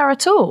doesn't care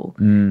at all.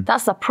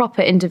 That's the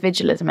proper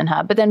individualism in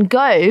her. But then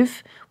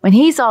Gove, when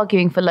he's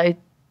arguing for low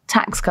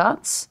tax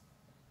cuts,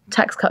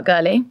 tax cut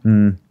girly.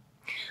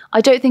 I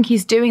don't think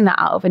he's doing that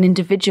out of an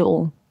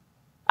individual.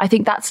 I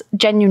think that's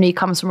genuinely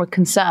comes from a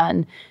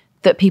concern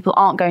that people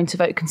aren't going to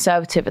vote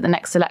Conservative at the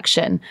next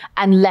election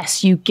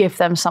unless you give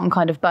them some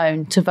kind of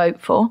bone to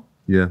vote for.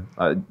 Yeah.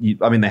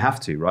 They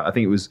have to, right? I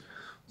think was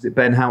it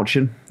Ben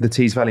Houchin, the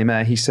Tees Valley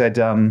mayor? He said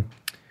that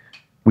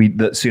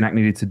Sunak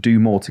needed to do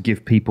more to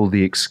give people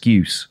the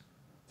excuse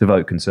to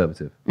vote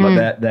Conservative.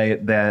 Like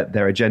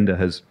their agenda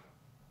has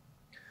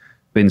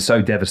been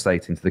so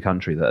devastating to the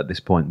country that at this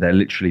point they're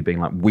literally being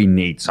like, we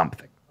need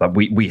something. Like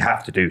we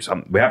have to do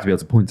something. We have to be able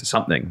to point to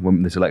something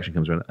when this election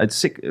comes around. It's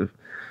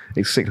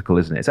cyclical,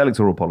 isn't it? It's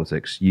electoral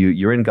politics.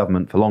 You're in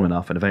government for long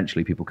enough, and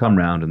eventually people come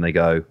round and they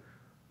go,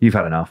 "You've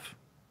had enough.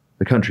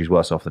 The country's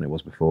worse off than it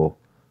was before.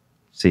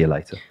 See you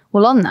later."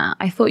 Well, on that,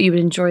 I thought you would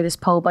enjoy this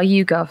poll by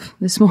YouGov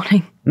this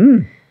morning.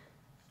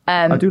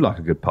 I do like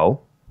a good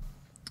poll.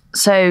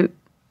 So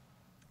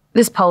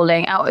this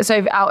polling out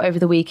over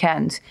the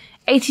weekend.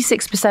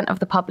 86% of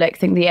the public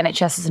think the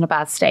NHS is in a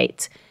bad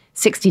state.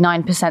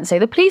 69% say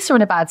the police are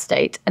in a bad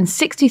state, and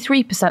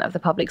 63% of the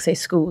public say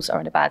schools are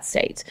in a bad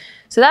state.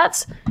 So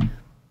that's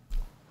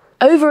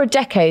over a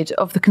decade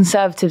of the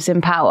Conservatives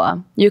in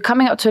power. You're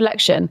coming up to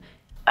election.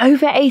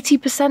 Over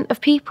 80%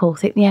 of people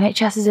think the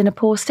NHS is in a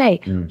poor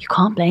state. You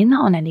can't blame that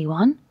on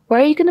anyone.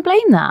 Where are you going to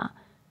blame that?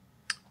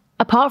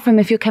 Apart from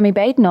if you're Kemi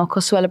Badenoch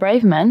or Suella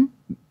Braverman.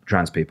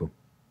 Trans people.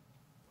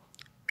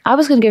 I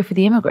was going to go for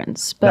the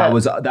immigrants, but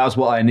that was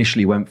what I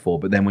initially went for.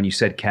 But then when you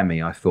said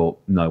Kemi, I thought,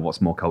 no,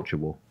 what's more culture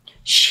war?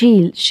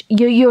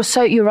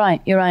 You're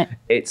right.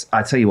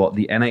 I tell you what,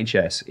 the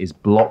NHS is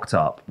blocked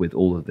up with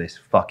all of this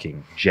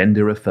fucking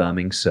gender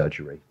affirming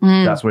surgery.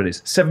 That's what it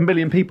is. 7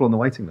 million people on the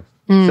waiting list.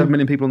 7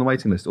 million people on the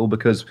waiting list, all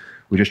because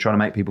we're just trying to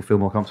make people feel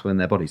more comfortable in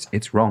their bodies.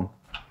 It's wrong.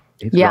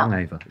 It's wrong,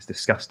 Ava. It's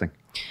disgusting.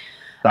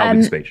 That'll be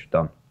the speech.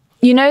 Done.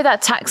 You know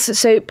that tax,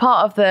 so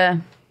part of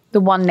the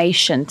One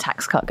Nation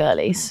tax cut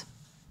girlies.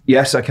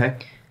 Yes, okay.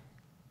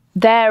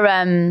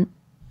 They're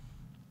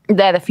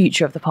the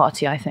future of the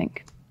party, I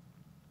think.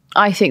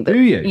 I think that. Do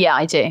you? Yeah,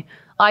 I do.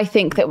 I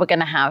think that we're going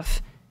to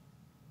have,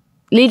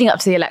 leading up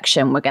to the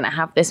election, we're going to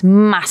have this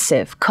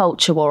massive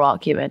culture war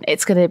argument.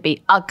 It's going to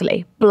be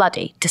ugly,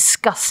 bloody,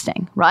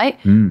 disgusting, right?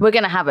 We're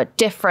going to have a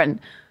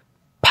different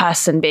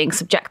person being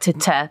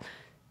subjected to,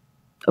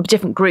 a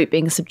different group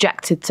being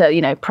subjected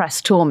to,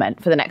 press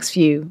torment for the next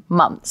few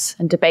months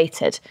and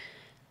debated.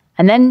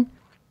 And then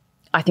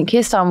I think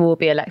Keir Starmer will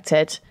be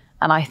elected,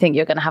 and I think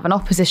you're going to have an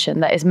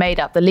opposition that is made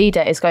up. The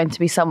leader is going to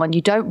be someone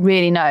you don't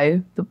really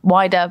know, the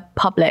wider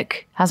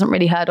public hasn't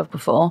really heard of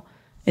before.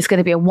 It's going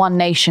to be a one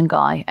nation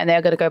guy, and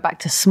they're going to go back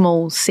to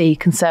small c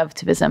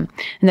conservatism,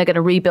 and they're going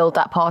to rebuild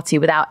that party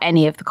without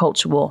any of the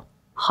culture war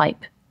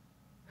hype.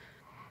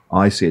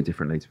 I see it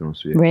differently, to be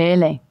honest with you.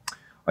 Really?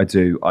 I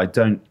do.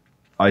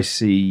 I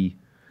see,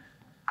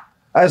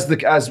 as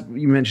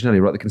you mentioned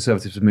earlier, right, the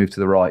Conservatives have moved to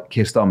the right.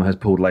 Keir Starmer has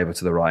pulled Labour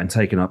to the right and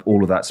taken up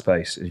all of that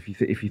space. If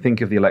you think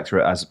of the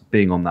electorate as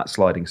being on that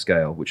sliding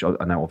scale, which I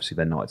know obviously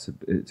they're not,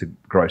 it's a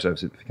gross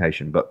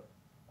oversimplification, but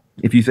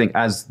if you think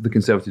as the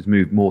Conservatives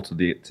move more to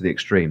the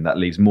extreme, that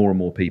leaves more and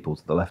more people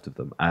to the left of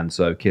them. And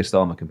so Keir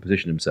Starmer can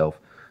position himself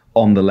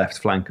on the left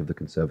flank of the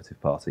Conservative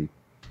Party,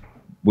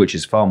 which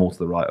is far more to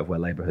the right of where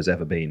Labour has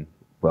ever been,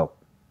 well,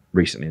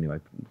 recently anyway,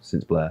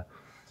 since Blair.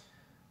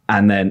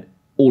 And then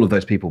all of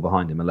those people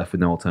behind him are left with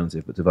no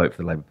alternative but to vote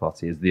for the Labour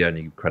Party as the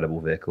only credible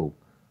vehicle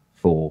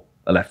for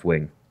a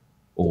left-wing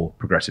or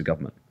progressive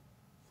government.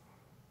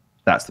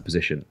 That's the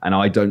position. And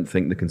I don't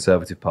think the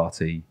Conservative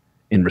Party,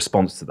 in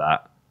response to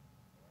that,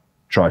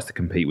 tries to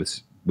compete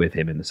with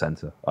him in the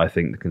centre. I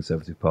think the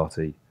Conservative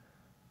Party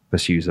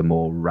pursues a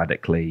more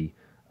radically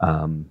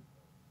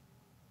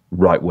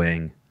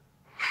right-wing,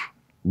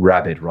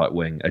 rabid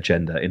right-wing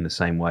agenda in the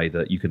same way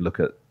that you could look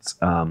at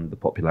the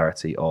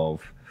popularity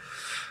of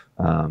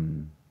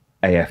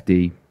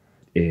AFD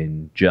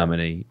in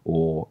Germany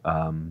or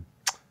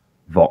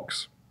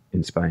Vox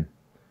in Spain.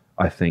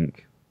 I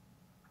think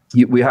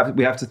we have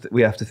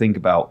to think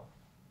about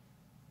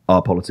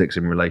our politics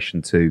in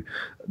relation to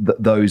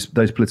those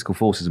political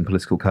forces and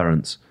political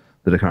currents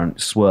that are currently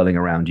swirling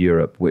around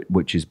Europe,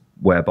 which is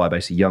whereby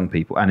basically young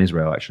people, and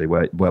Israel actually,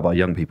 whereby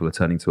young people are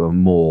turning to a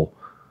more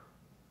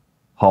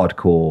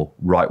hardcore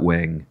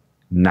right-wing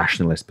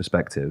nationalist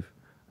perspective.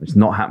 It's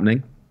not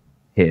happening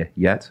here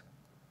yet.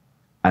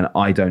 And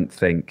I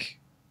think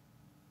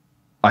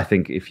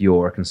if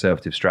you're a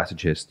conservative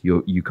strategist,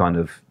 you kind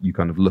of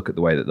look at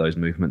the way that those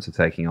movements are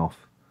taking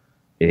off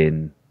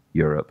in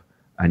Europe,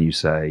 and you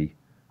say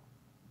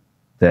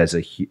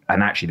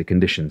and actually the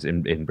conditions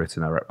in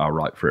Britain are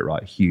right for it,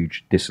 right?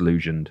 Huge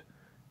disillusioned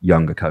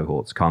younger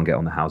cohorts, can't get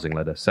on the housing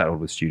ladder, settled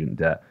with student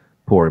debt,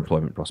 poor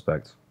employment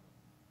prospects.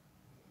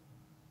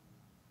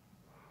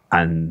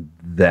 And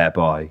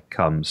thereby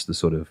comes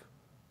the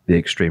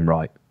extreme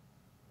right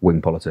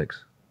wing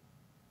politics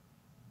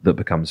that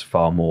becomes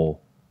far more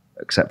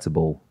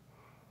acceptable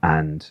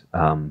and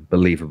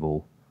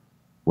believable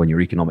when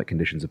your economic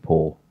conditions are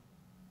poor,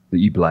 that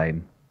you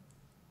blame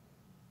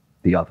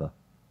the other.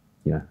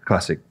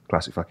 Classic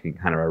fucking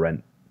Hannah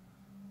Arendt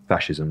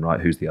fascism,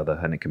 right? Who's the other?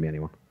 And it can be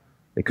anyone.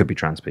 It could be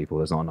trans people.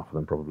 There's not enough of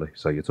them probably.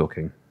 So you're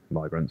talking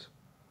migrants,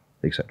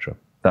 etc.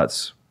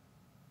 That's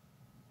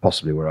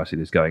possibly where I see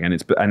this going. And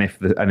if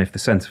the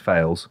centre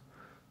fails,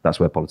 that's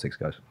where politics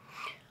goes.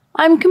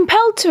 I'm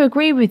compelled to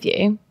agree with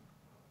you.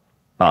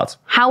 But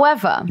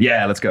however,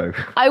 yeah, let's go.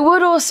 I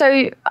would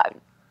also,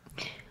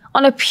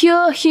 on a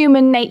pure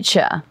human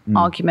nature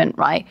argument,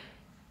 right?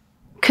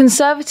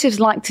 Conservatives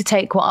like to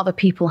take what other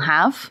people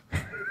have.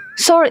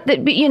 Sorry, but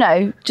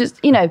I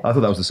thought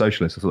that was the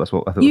socialists. I thought that's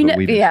what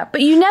we did. Yeah, but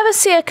you never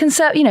see a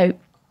conservative.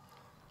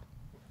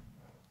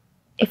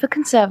 If a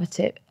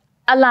conservative,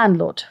 a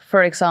landlord,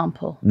 for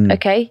example,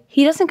 okay,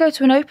 he doesn't go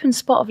to an open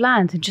spot of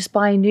land and just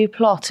buy a new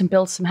plot and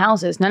build some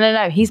houses.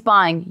 No. He's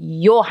buying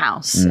your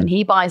house and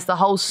he buys the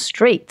whole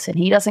street and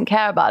he doesn't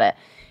care about it.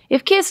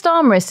 If Keir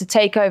Starmer is to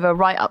take over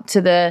right up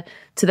to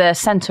the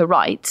centre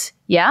right,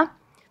 yeah,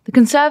 the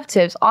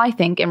Conservatives, I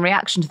think, in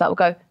reaction to that will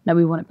go, no,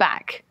 we want it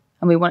back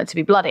and we want it to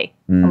be bloody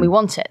and we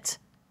want it.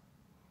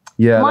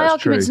 Yeah, my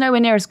argument's nowhere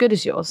near as good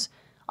as yours.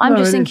 I'm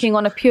just thinking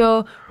on a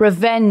pure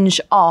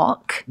revenge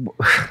arc,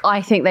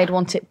 I think they'd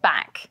want it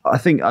back. I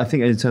think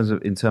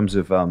in terms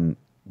of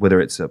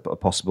whether it's a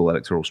possible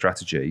electoral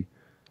strategy,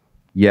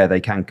 yeah, they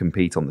can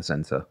compete on the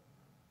centre,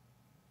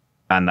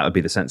 and that would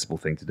be the sensible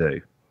thing to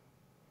do.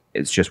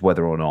 It's just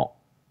whether or not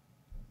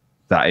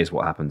that is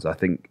what happens. I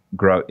think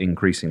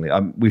increasingly,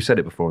 we've said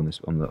it before on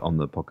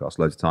the podcast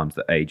loads of times,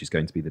 that age is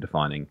going to be the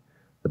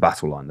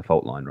battle line, the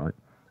fault line, right?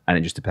 And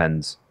it just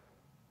depends.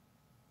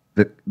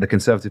 The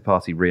Conservative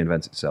Party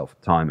reinvents itself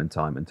time and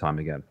time and time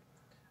again.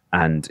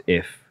 And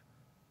if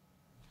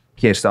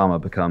Keir Starmer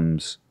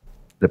becomes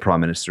the Prime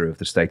Minister of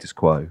the status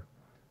quo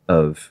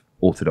of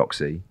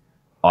orthodoxy,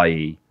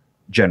 i.e.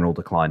 general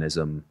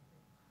declinism,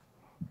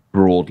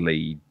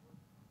 broadly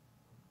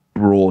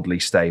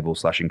stable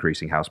 /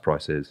 increasing house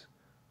prices,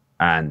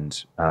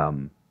 and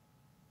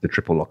the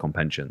triple lock on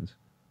pensions,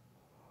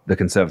 the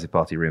Conservative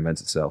Party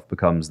reinvents itself,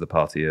 becomes the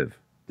party of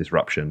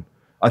disruption.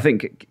 I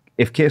think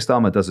if Keir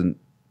Starmer doesn't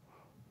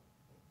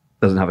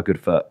doesn't have a good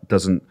foot,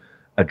 doesn't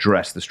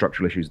address the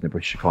structural issues in the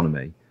British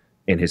economy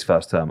in his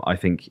first term, I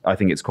think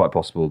it's quite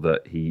possible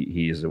that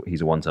he's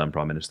a one-term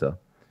prime minister,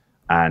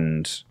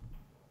 and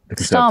the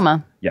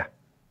Starmer. Yeah,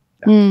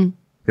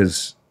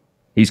 because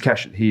he's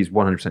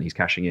 100% he's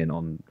cashing in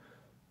on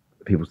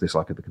people's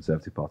dislike of the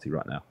Conservative Party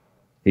right now.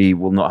 He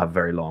will not have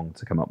very long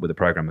to come up with a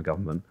programme of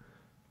government.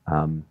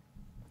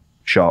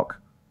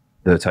 Shock,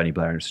 the Tony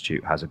Blair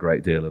Institute has a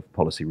great deal of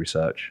policy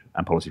research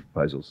and policy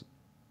proposals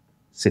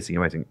sitting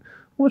and waiting.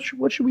 What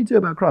should we do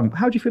about crime?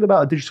 How do you feel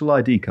about a digital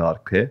ID card,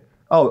 Keir?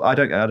 Oh, I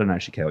don't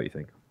actually care what you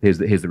think. Here's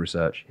the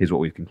research. Here's what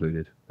we've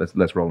concluded.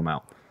 Let's roll them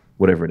out.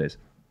 Whatever it is.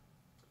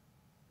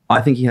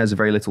 I think he has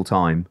very little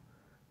time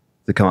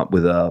to come up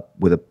with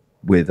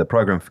a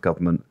program for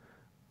government.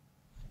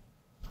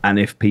 And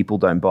if people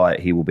don't buy it,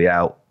 he will be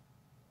out,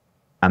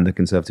 and the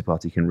Conservative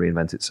Party can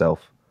reinvent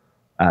itself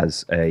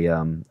as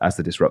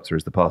the disruptor,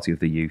 as the party of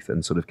the youth,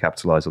 and sort of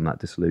capitalise on that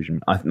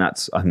disillusionment. I think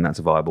that's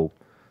a viable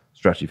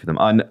strategy for them.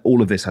 And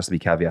all of this has to be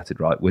caveated,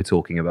 right? We're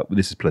talking about,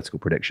 this is political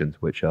predictions,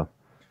 which are,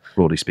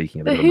 broadly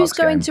speaking, a bit of a who's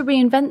going to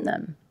reinvent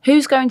them?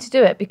 Who's going to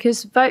do it?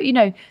 Because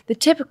the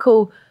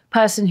typical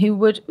person who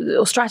would,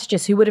 or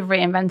strategist who would have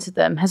reinvented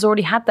them, has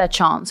already had their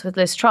chance with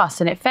Liz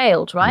Truss, and it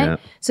failed, right? Yeah.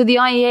 So the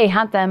IEA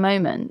had their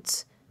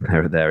moment.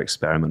 Their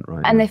experiment,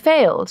 right? And they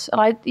failed.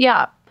 And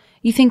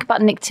you think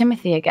about Nick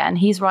Timothy again.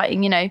 He's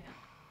writing,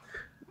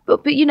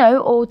 but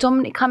or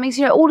Dominic Cummings,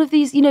 all of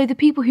these, the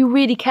people who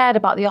really cared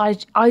about the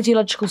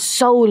ideological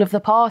soul of the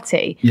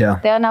party. Yeah,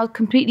 they are now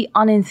completely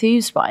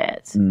unenthused by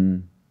it.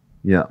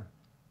 Yeah,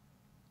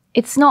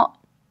 it's not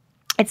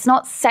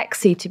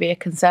sexy to be a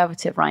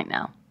Conservative right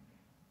now.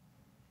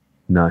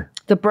 No,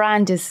 the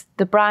brand is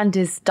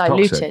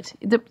diluted.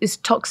 It's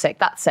toxic.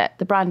 That's it.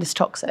 The brand is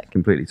toxic.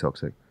 Completely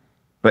toxic.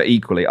 But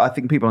equally, I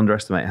think people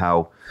underestimate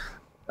how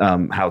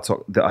I'm just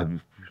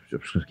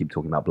going to keep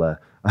talking about Blair.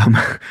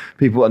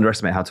 People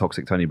underestimate how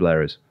toxic Tony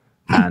Blair is.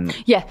 And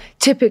yeah,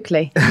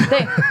 typically.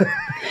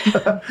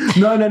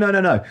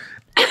 No.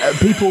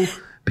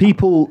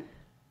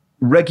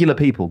 Regular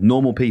people,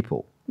 normal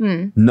people,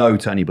 know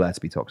Tony Blair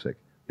to be toxic.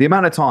 The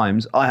amount of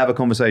times I have a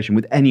conversation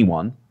with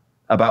anyone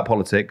about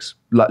politics,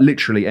 like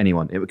literally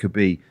anyone, it could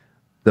be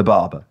the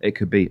barber, it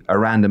could be a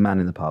random man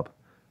in the pub.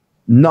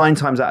 9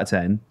 times out of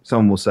 10,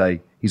 someone will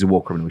say, he's a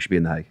war criminal, we should be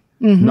in The Hague.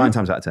 9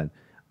 times out of 10.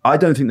 I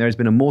don't think there has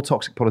been a more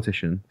toxic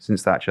politician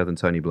since Thatcher than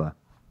Tony Blair.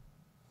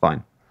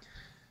 Fine.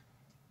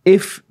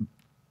 If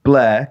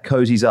Blair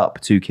cozies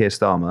up to Keir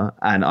Starmer,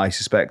 and I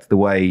suspect the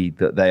way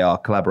that they are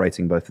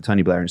collaborating, both the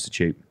Tony Blair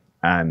Institute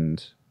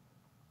and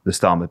the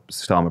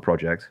Starmer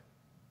project,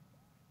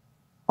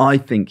 I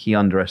think he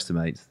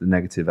underestimates the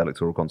negative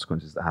electoral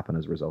consequences that happen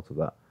as a result of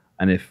that.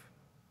 And if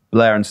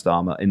Blair and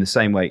Starmer, in the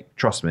same way,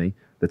 trust me,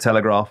 the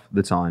Telegraph,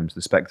 the Times,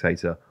 the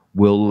Spectator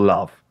will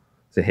love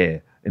to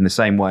hear, in the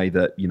same way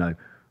that,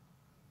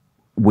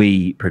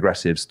 we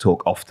progressives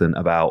talk often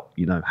about,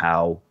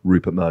 how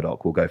Rupert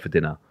Murdoch will go for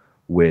dinner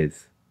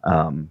with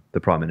the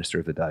Prime Minister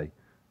of the day.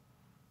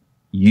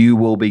 You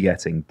will be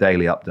getting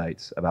daily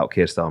updates about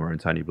Keir Starmer and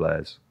Tony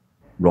Blair's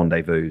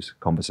rendezvous,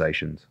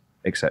 conversations,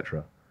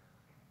 etc.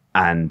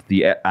 And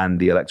the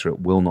electorate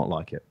will not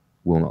like it.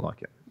 Will not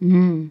like it.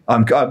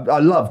 I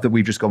love that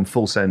we've just gone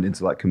full send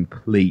into like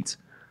complete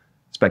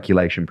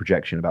speculation,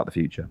 projection about the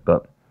future.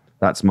 But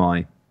that's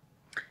my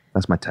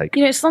take.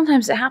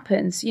 Sometimes it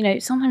happens.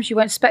 Sometimes you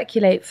won't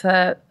speculate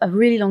for a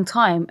really long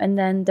time, and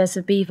then there's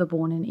a beaver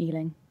born in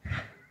Ealing.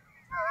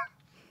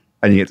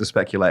 And you get to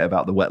speculate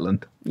about the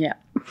wetland. Yeah.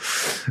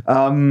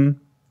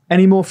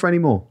 Any more for any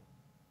more?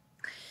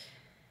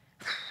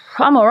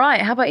 I'm all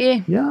right. How about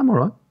you? Yeah, I'm all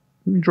right.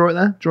 Let me draw it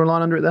there. Draw a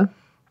line under it there.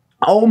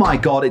 Oh my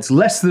God, it's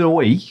less than a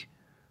week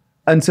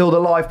until the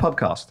live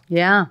Pubcast.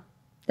 Yeah,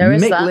 there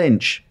is Mick that.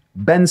 Lynch,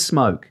 Ben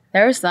Smoke.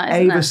 There is that,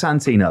 isn't Ava there?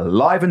 Santina,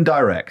 live and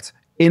direct,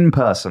 in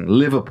person,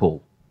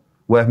 Liverpool.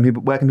 Where can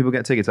people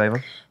get tickets,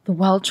 Ava? The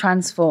World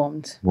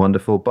Transformed.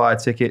 Wonderful. Buy a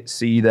ticket.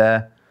 See you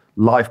there.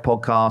 Live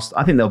podcast.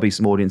 I think there'll be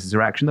some audience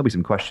interaction. There'll be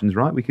some questions,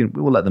 right?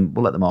 We'll let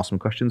them ask some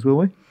questions, will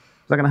we? Is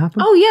that going to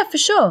happen? Oh yeah, for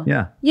sure.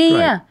 Yeah.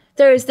 Yeah.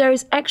 There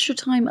is extra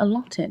time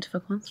allotted for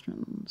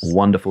questions.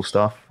 Wonderful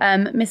stuff.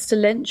 Mr.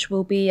 Lynch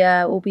will be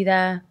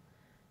there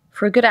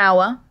for a good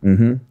hour.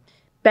 Mm-hmm.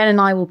 Ben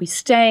and I will be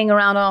staying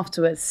around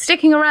afterwards,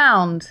 sticking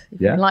around if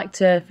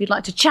you'd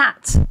like to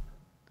chat.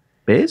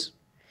 Beers?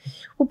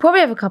 We'll probably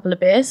have a couple of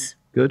beers.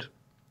 Good.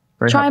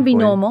 Very Try happy and be for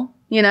you. normal,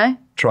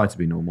 Try to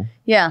be normal.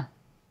 Yeah.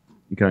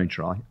 You can only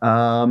try.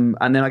 And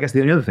then I guess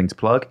the only other thing to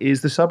plug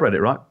is the subreddit,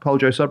 right?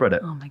 PoliticsJOE subreddit.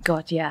 Oh my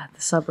God, yeah, the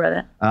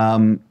subreddit.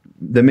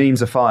 The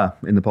memes are fire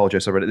in the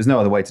PoliticsJOE subreddit. There's no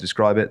other way to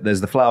describe it.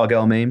 There's the flower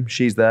girl meme.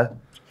 She's there.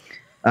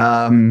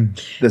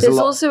 There's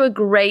also a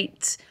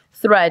great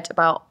thread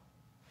about,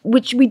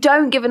 which we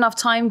don't give enough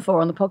time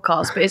for on the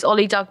podcast, but it's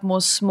Ollie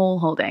Dugmore's small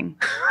holding.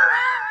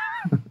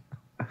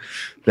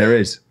 There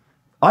is.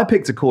 I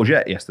picked a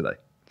courgette yesterday.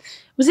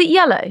 Was it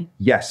yellow?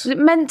 Yes. Was it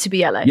meant to be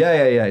yellow?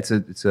 Yeah. It's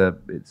a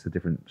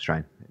different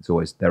strain. It's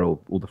always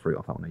all the fruit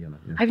off that one are yellow.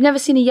 Yeah. I've never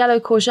seen a yellow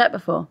courgette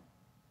before.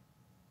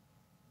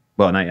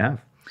 Well, now you have.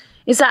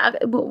 Is that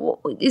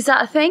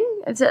a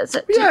thing?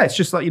 Yeah, it's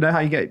just like, how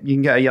you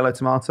can get a yellow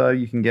tomato,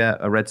 you can get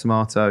a red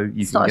tomato.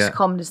 It's not as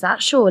common as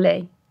that,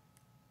 surely.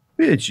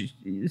 It's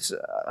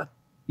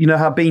you know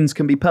how beans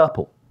can be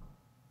purple?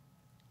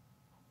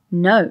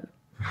 No.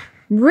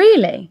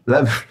 Really?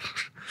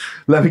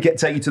 Let me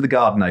take you to the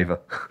garden, Ava.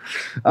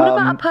 What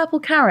about a purple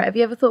carrot? Have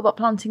you ever thought about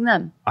planting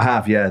them? I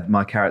have, yeah.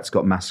 My carrots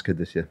got massacred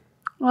this year.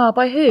 Oh,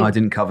 by who? I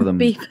didn't cover them.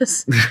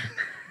 Beavers.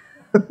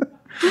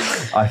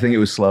 I think it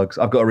was slugs.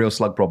 I've got a real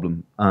slug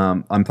problem.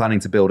 I'm planning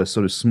to build a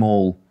sort of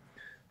small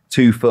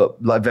 2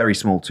 foot, like very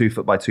small, 2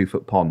 foot by 2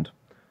 foot pond.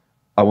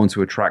 I want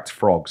to attract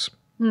frogs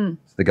to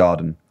the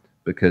garden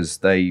because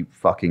they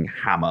fucking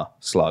hammer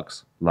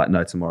slugs like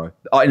no tomorrow.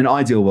 In an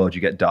ideal world,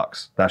 you get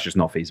ducks. That's just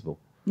not feasible.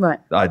 Right.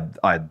 I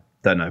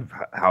don't know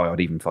how I would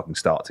even fucking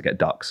start to get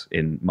ducks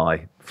in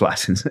my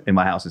flat, in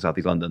my house in South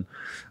East London.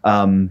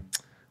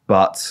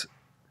 But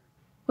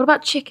what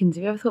about chickens?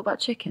 Have you ever thought about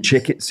chickens?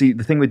 See,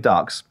 the thing with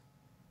ducks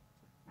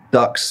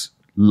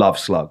love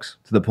slugs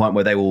to the point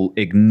where they will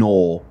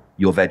ignore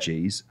your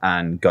veggies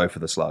and go for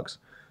the slugs.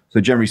 So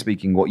generally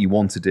speaking, what you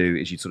want to do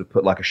is you sort of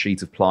put like a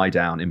sheet of ply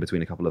down in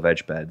between a couple of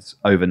veg beds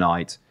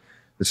overnight.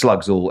 The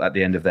slugs all, at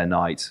the end of their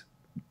night,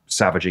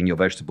 savaging your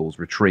vegetables,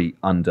 retreat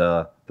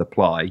under the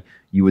ply.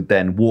 You would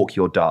then walk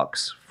your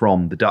ducks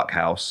from the duck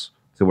house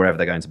to wherever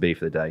they're going to be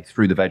for the day,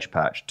 through the veg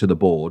patch to the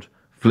board,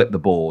 flip the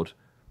board.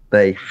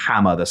 They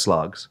hammer the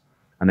slugs,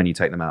 and then you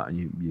take them out and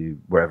you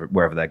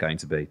wherever they're going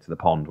to be, to the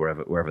pond,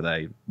 whatever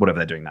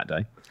they're doing that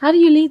day. How do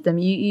you lead them?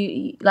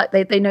 You like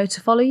they know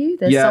to follow you?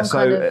 There's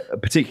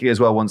particularly as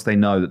well, once they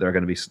know that they're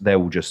going to be, they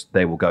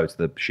will go to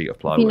the sheet of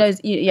plywood.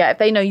 If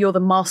they know you're the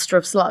master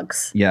of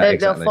slugs, exactly.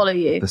 They'll follow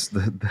you.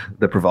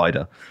 The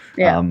provider,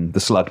 the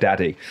slug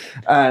daddy,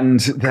 and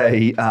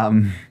they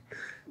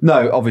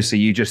no, obviously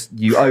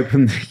you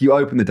open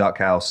the duck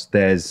house.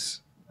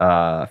 There's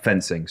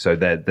fencing, so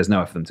there's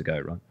nowhere for them to go,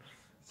 right?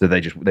 So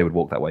they would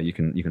walk that way. You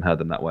can herd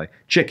them that way.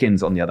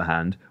 Chickens, on the other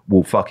hand,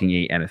 will fucking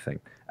eat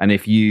anything. And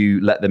if you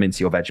let them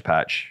into your veg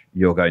patch,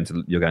 you're going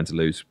to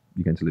lose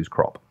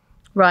crop.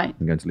 Right.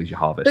 You're going to lose your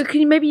harvest. But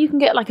maybe you can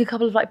get like a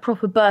couple of like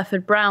proper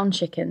Burford Brown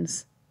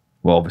chickens.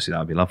 Well, obviously that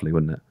would be lovely,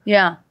 wouldn't it?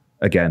 Yeah.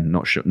 Again,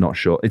 not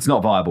sure. It's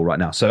not viable right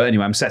now. So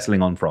anyway, I'm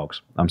settling on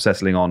frogs. I'm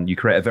settling on, you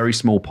create a very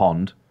small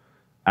pond,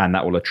 and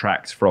that will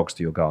attract frogs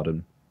to your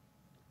garden,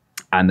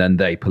 and then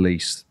they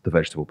police the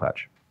vegetable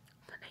patch.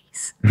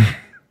 Police.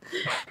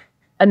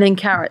 And then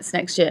carrots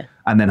next year.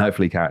 And then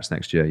hopefully carrots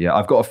next year. Yeah,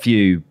 I've got a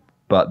few,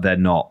 but they're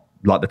not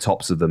like the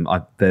tops of them. I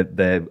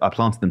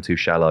planted them too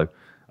shallow.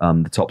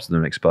 The tops of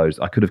them are exposed.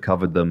 I could have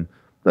covered them.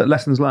 But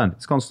lessons learned.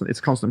 It's constant. It's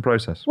a constant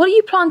process. What are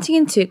you planting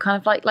into? Kind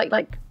of like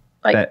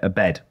a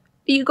bed.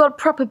 You got a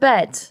proper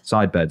bed.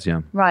 Side beds,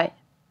 yeah. Right.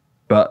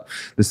 But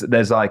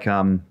there's like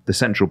the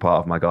central part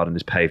of my garden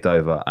is paved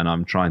over, and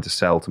I'm trying to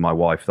sell to my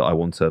wife that I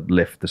want to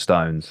lift the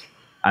stones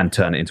and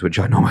turn it into a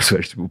ginormous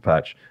vegetable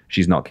patch.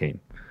 She's not keen.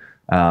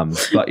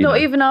 But not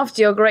even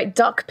after your great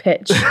duck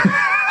pitch.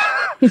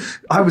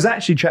 I was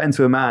actually chatting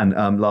to a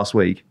man last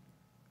week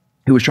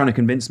who was trying to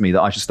convince me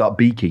that I should start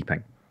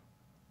beekeeping.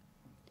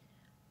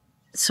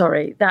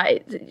 Sorry,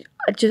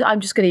 I'm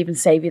just going to even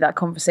save you that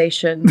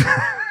conversation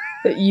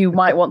that you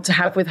might want to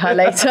have with her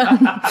later.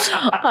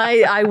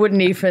 I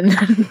wouldn't even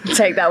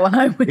take that one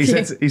home with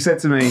you. He said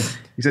to me,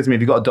 have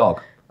you got a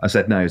dog? I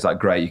said no. He's like,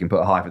 great, you can put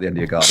a hive at the end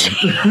of your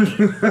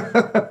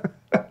garden.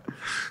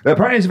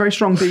 Apparently, there's a very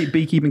strong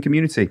beekeeping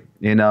community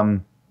in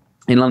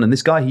London.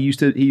 This guy, he used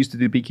to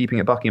do beekeeping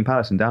at Buckingham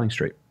Palace in Downing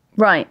Street.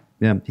 Right.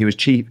 Yeah, he was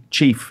chief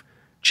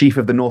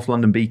of the North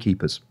London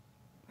beekeepers.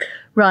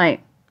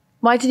 Right.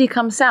 Why did he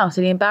come south?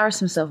 Did he embarrass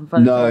himself in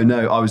front of you?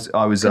 No. I was.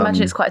 I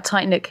imagine it's quite a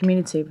tight knit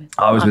community.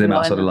 I was with him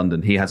outside of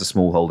London. He has a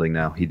small holding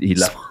now. He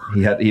left.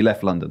 He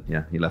left London.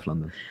 Yeah, he left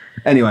London.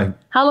 Anyway,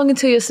 how long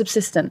until you're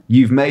subsistent?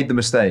 You've made the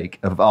mistake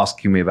of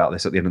asking me about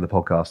this at the end of the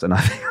podcast, and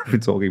I think I've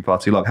been talking far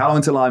too long. How long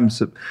until I'm?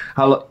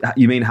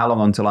 You mean how long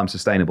until I'm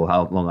sustainable?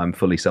 How long I'm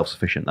fully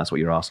self-sufficient? That's what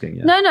you're asking.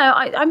 Yeah. No.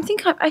 I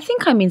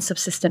think I mean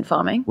subsistent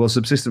farming. Well,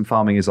 subsistent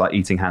farming is like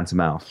eating hand to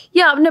mouth.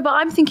 Yeah, no, but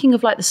I'm thinking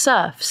of like the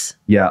serfs.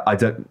 Yeah, I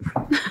don't.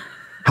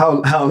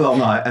 How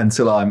long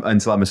until I'm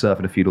a serf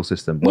in a feudal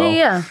system? Well,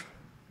 yeah.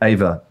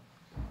 Ava,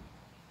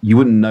 you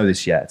wouldn't know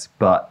this yet,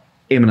 but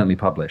imminently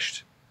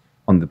published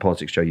on the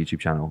PoliticsJOE YouTube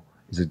channel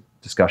is a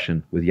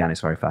discussion with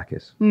Yanis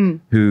Varoufakis,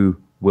 who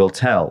will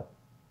tell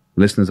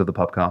listeners of the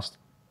Pubcast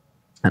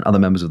and other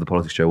members of the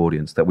PoliticsJOE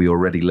audience that we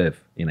already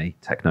live in a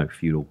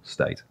techno-feudal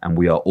state, and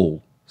we are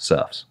all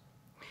serfs.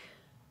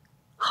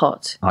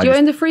 Hot. Do you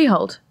own the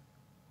freehold?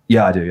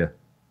 Yeah, I do, yeah.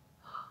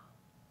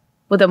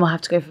 Well, then we'll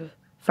have to go for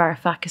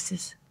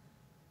Varoufakis'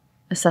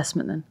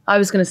 assessment then. I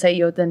was going to say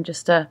you're then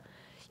just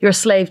you're a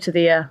slave to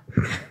the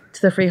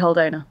freehold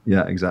owner.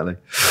 Yeah, exactly.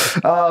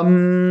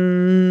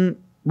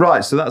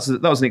 Right, so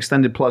that was an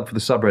extended plug for the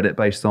subreddit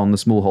based on the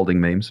small holding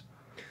memes.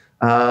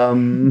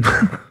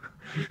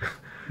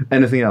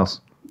 Anything else?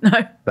 No.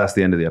 That's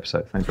the end of the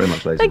episode. Thanks very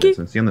much, ladies and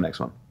gentlemen. See you on the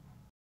next one.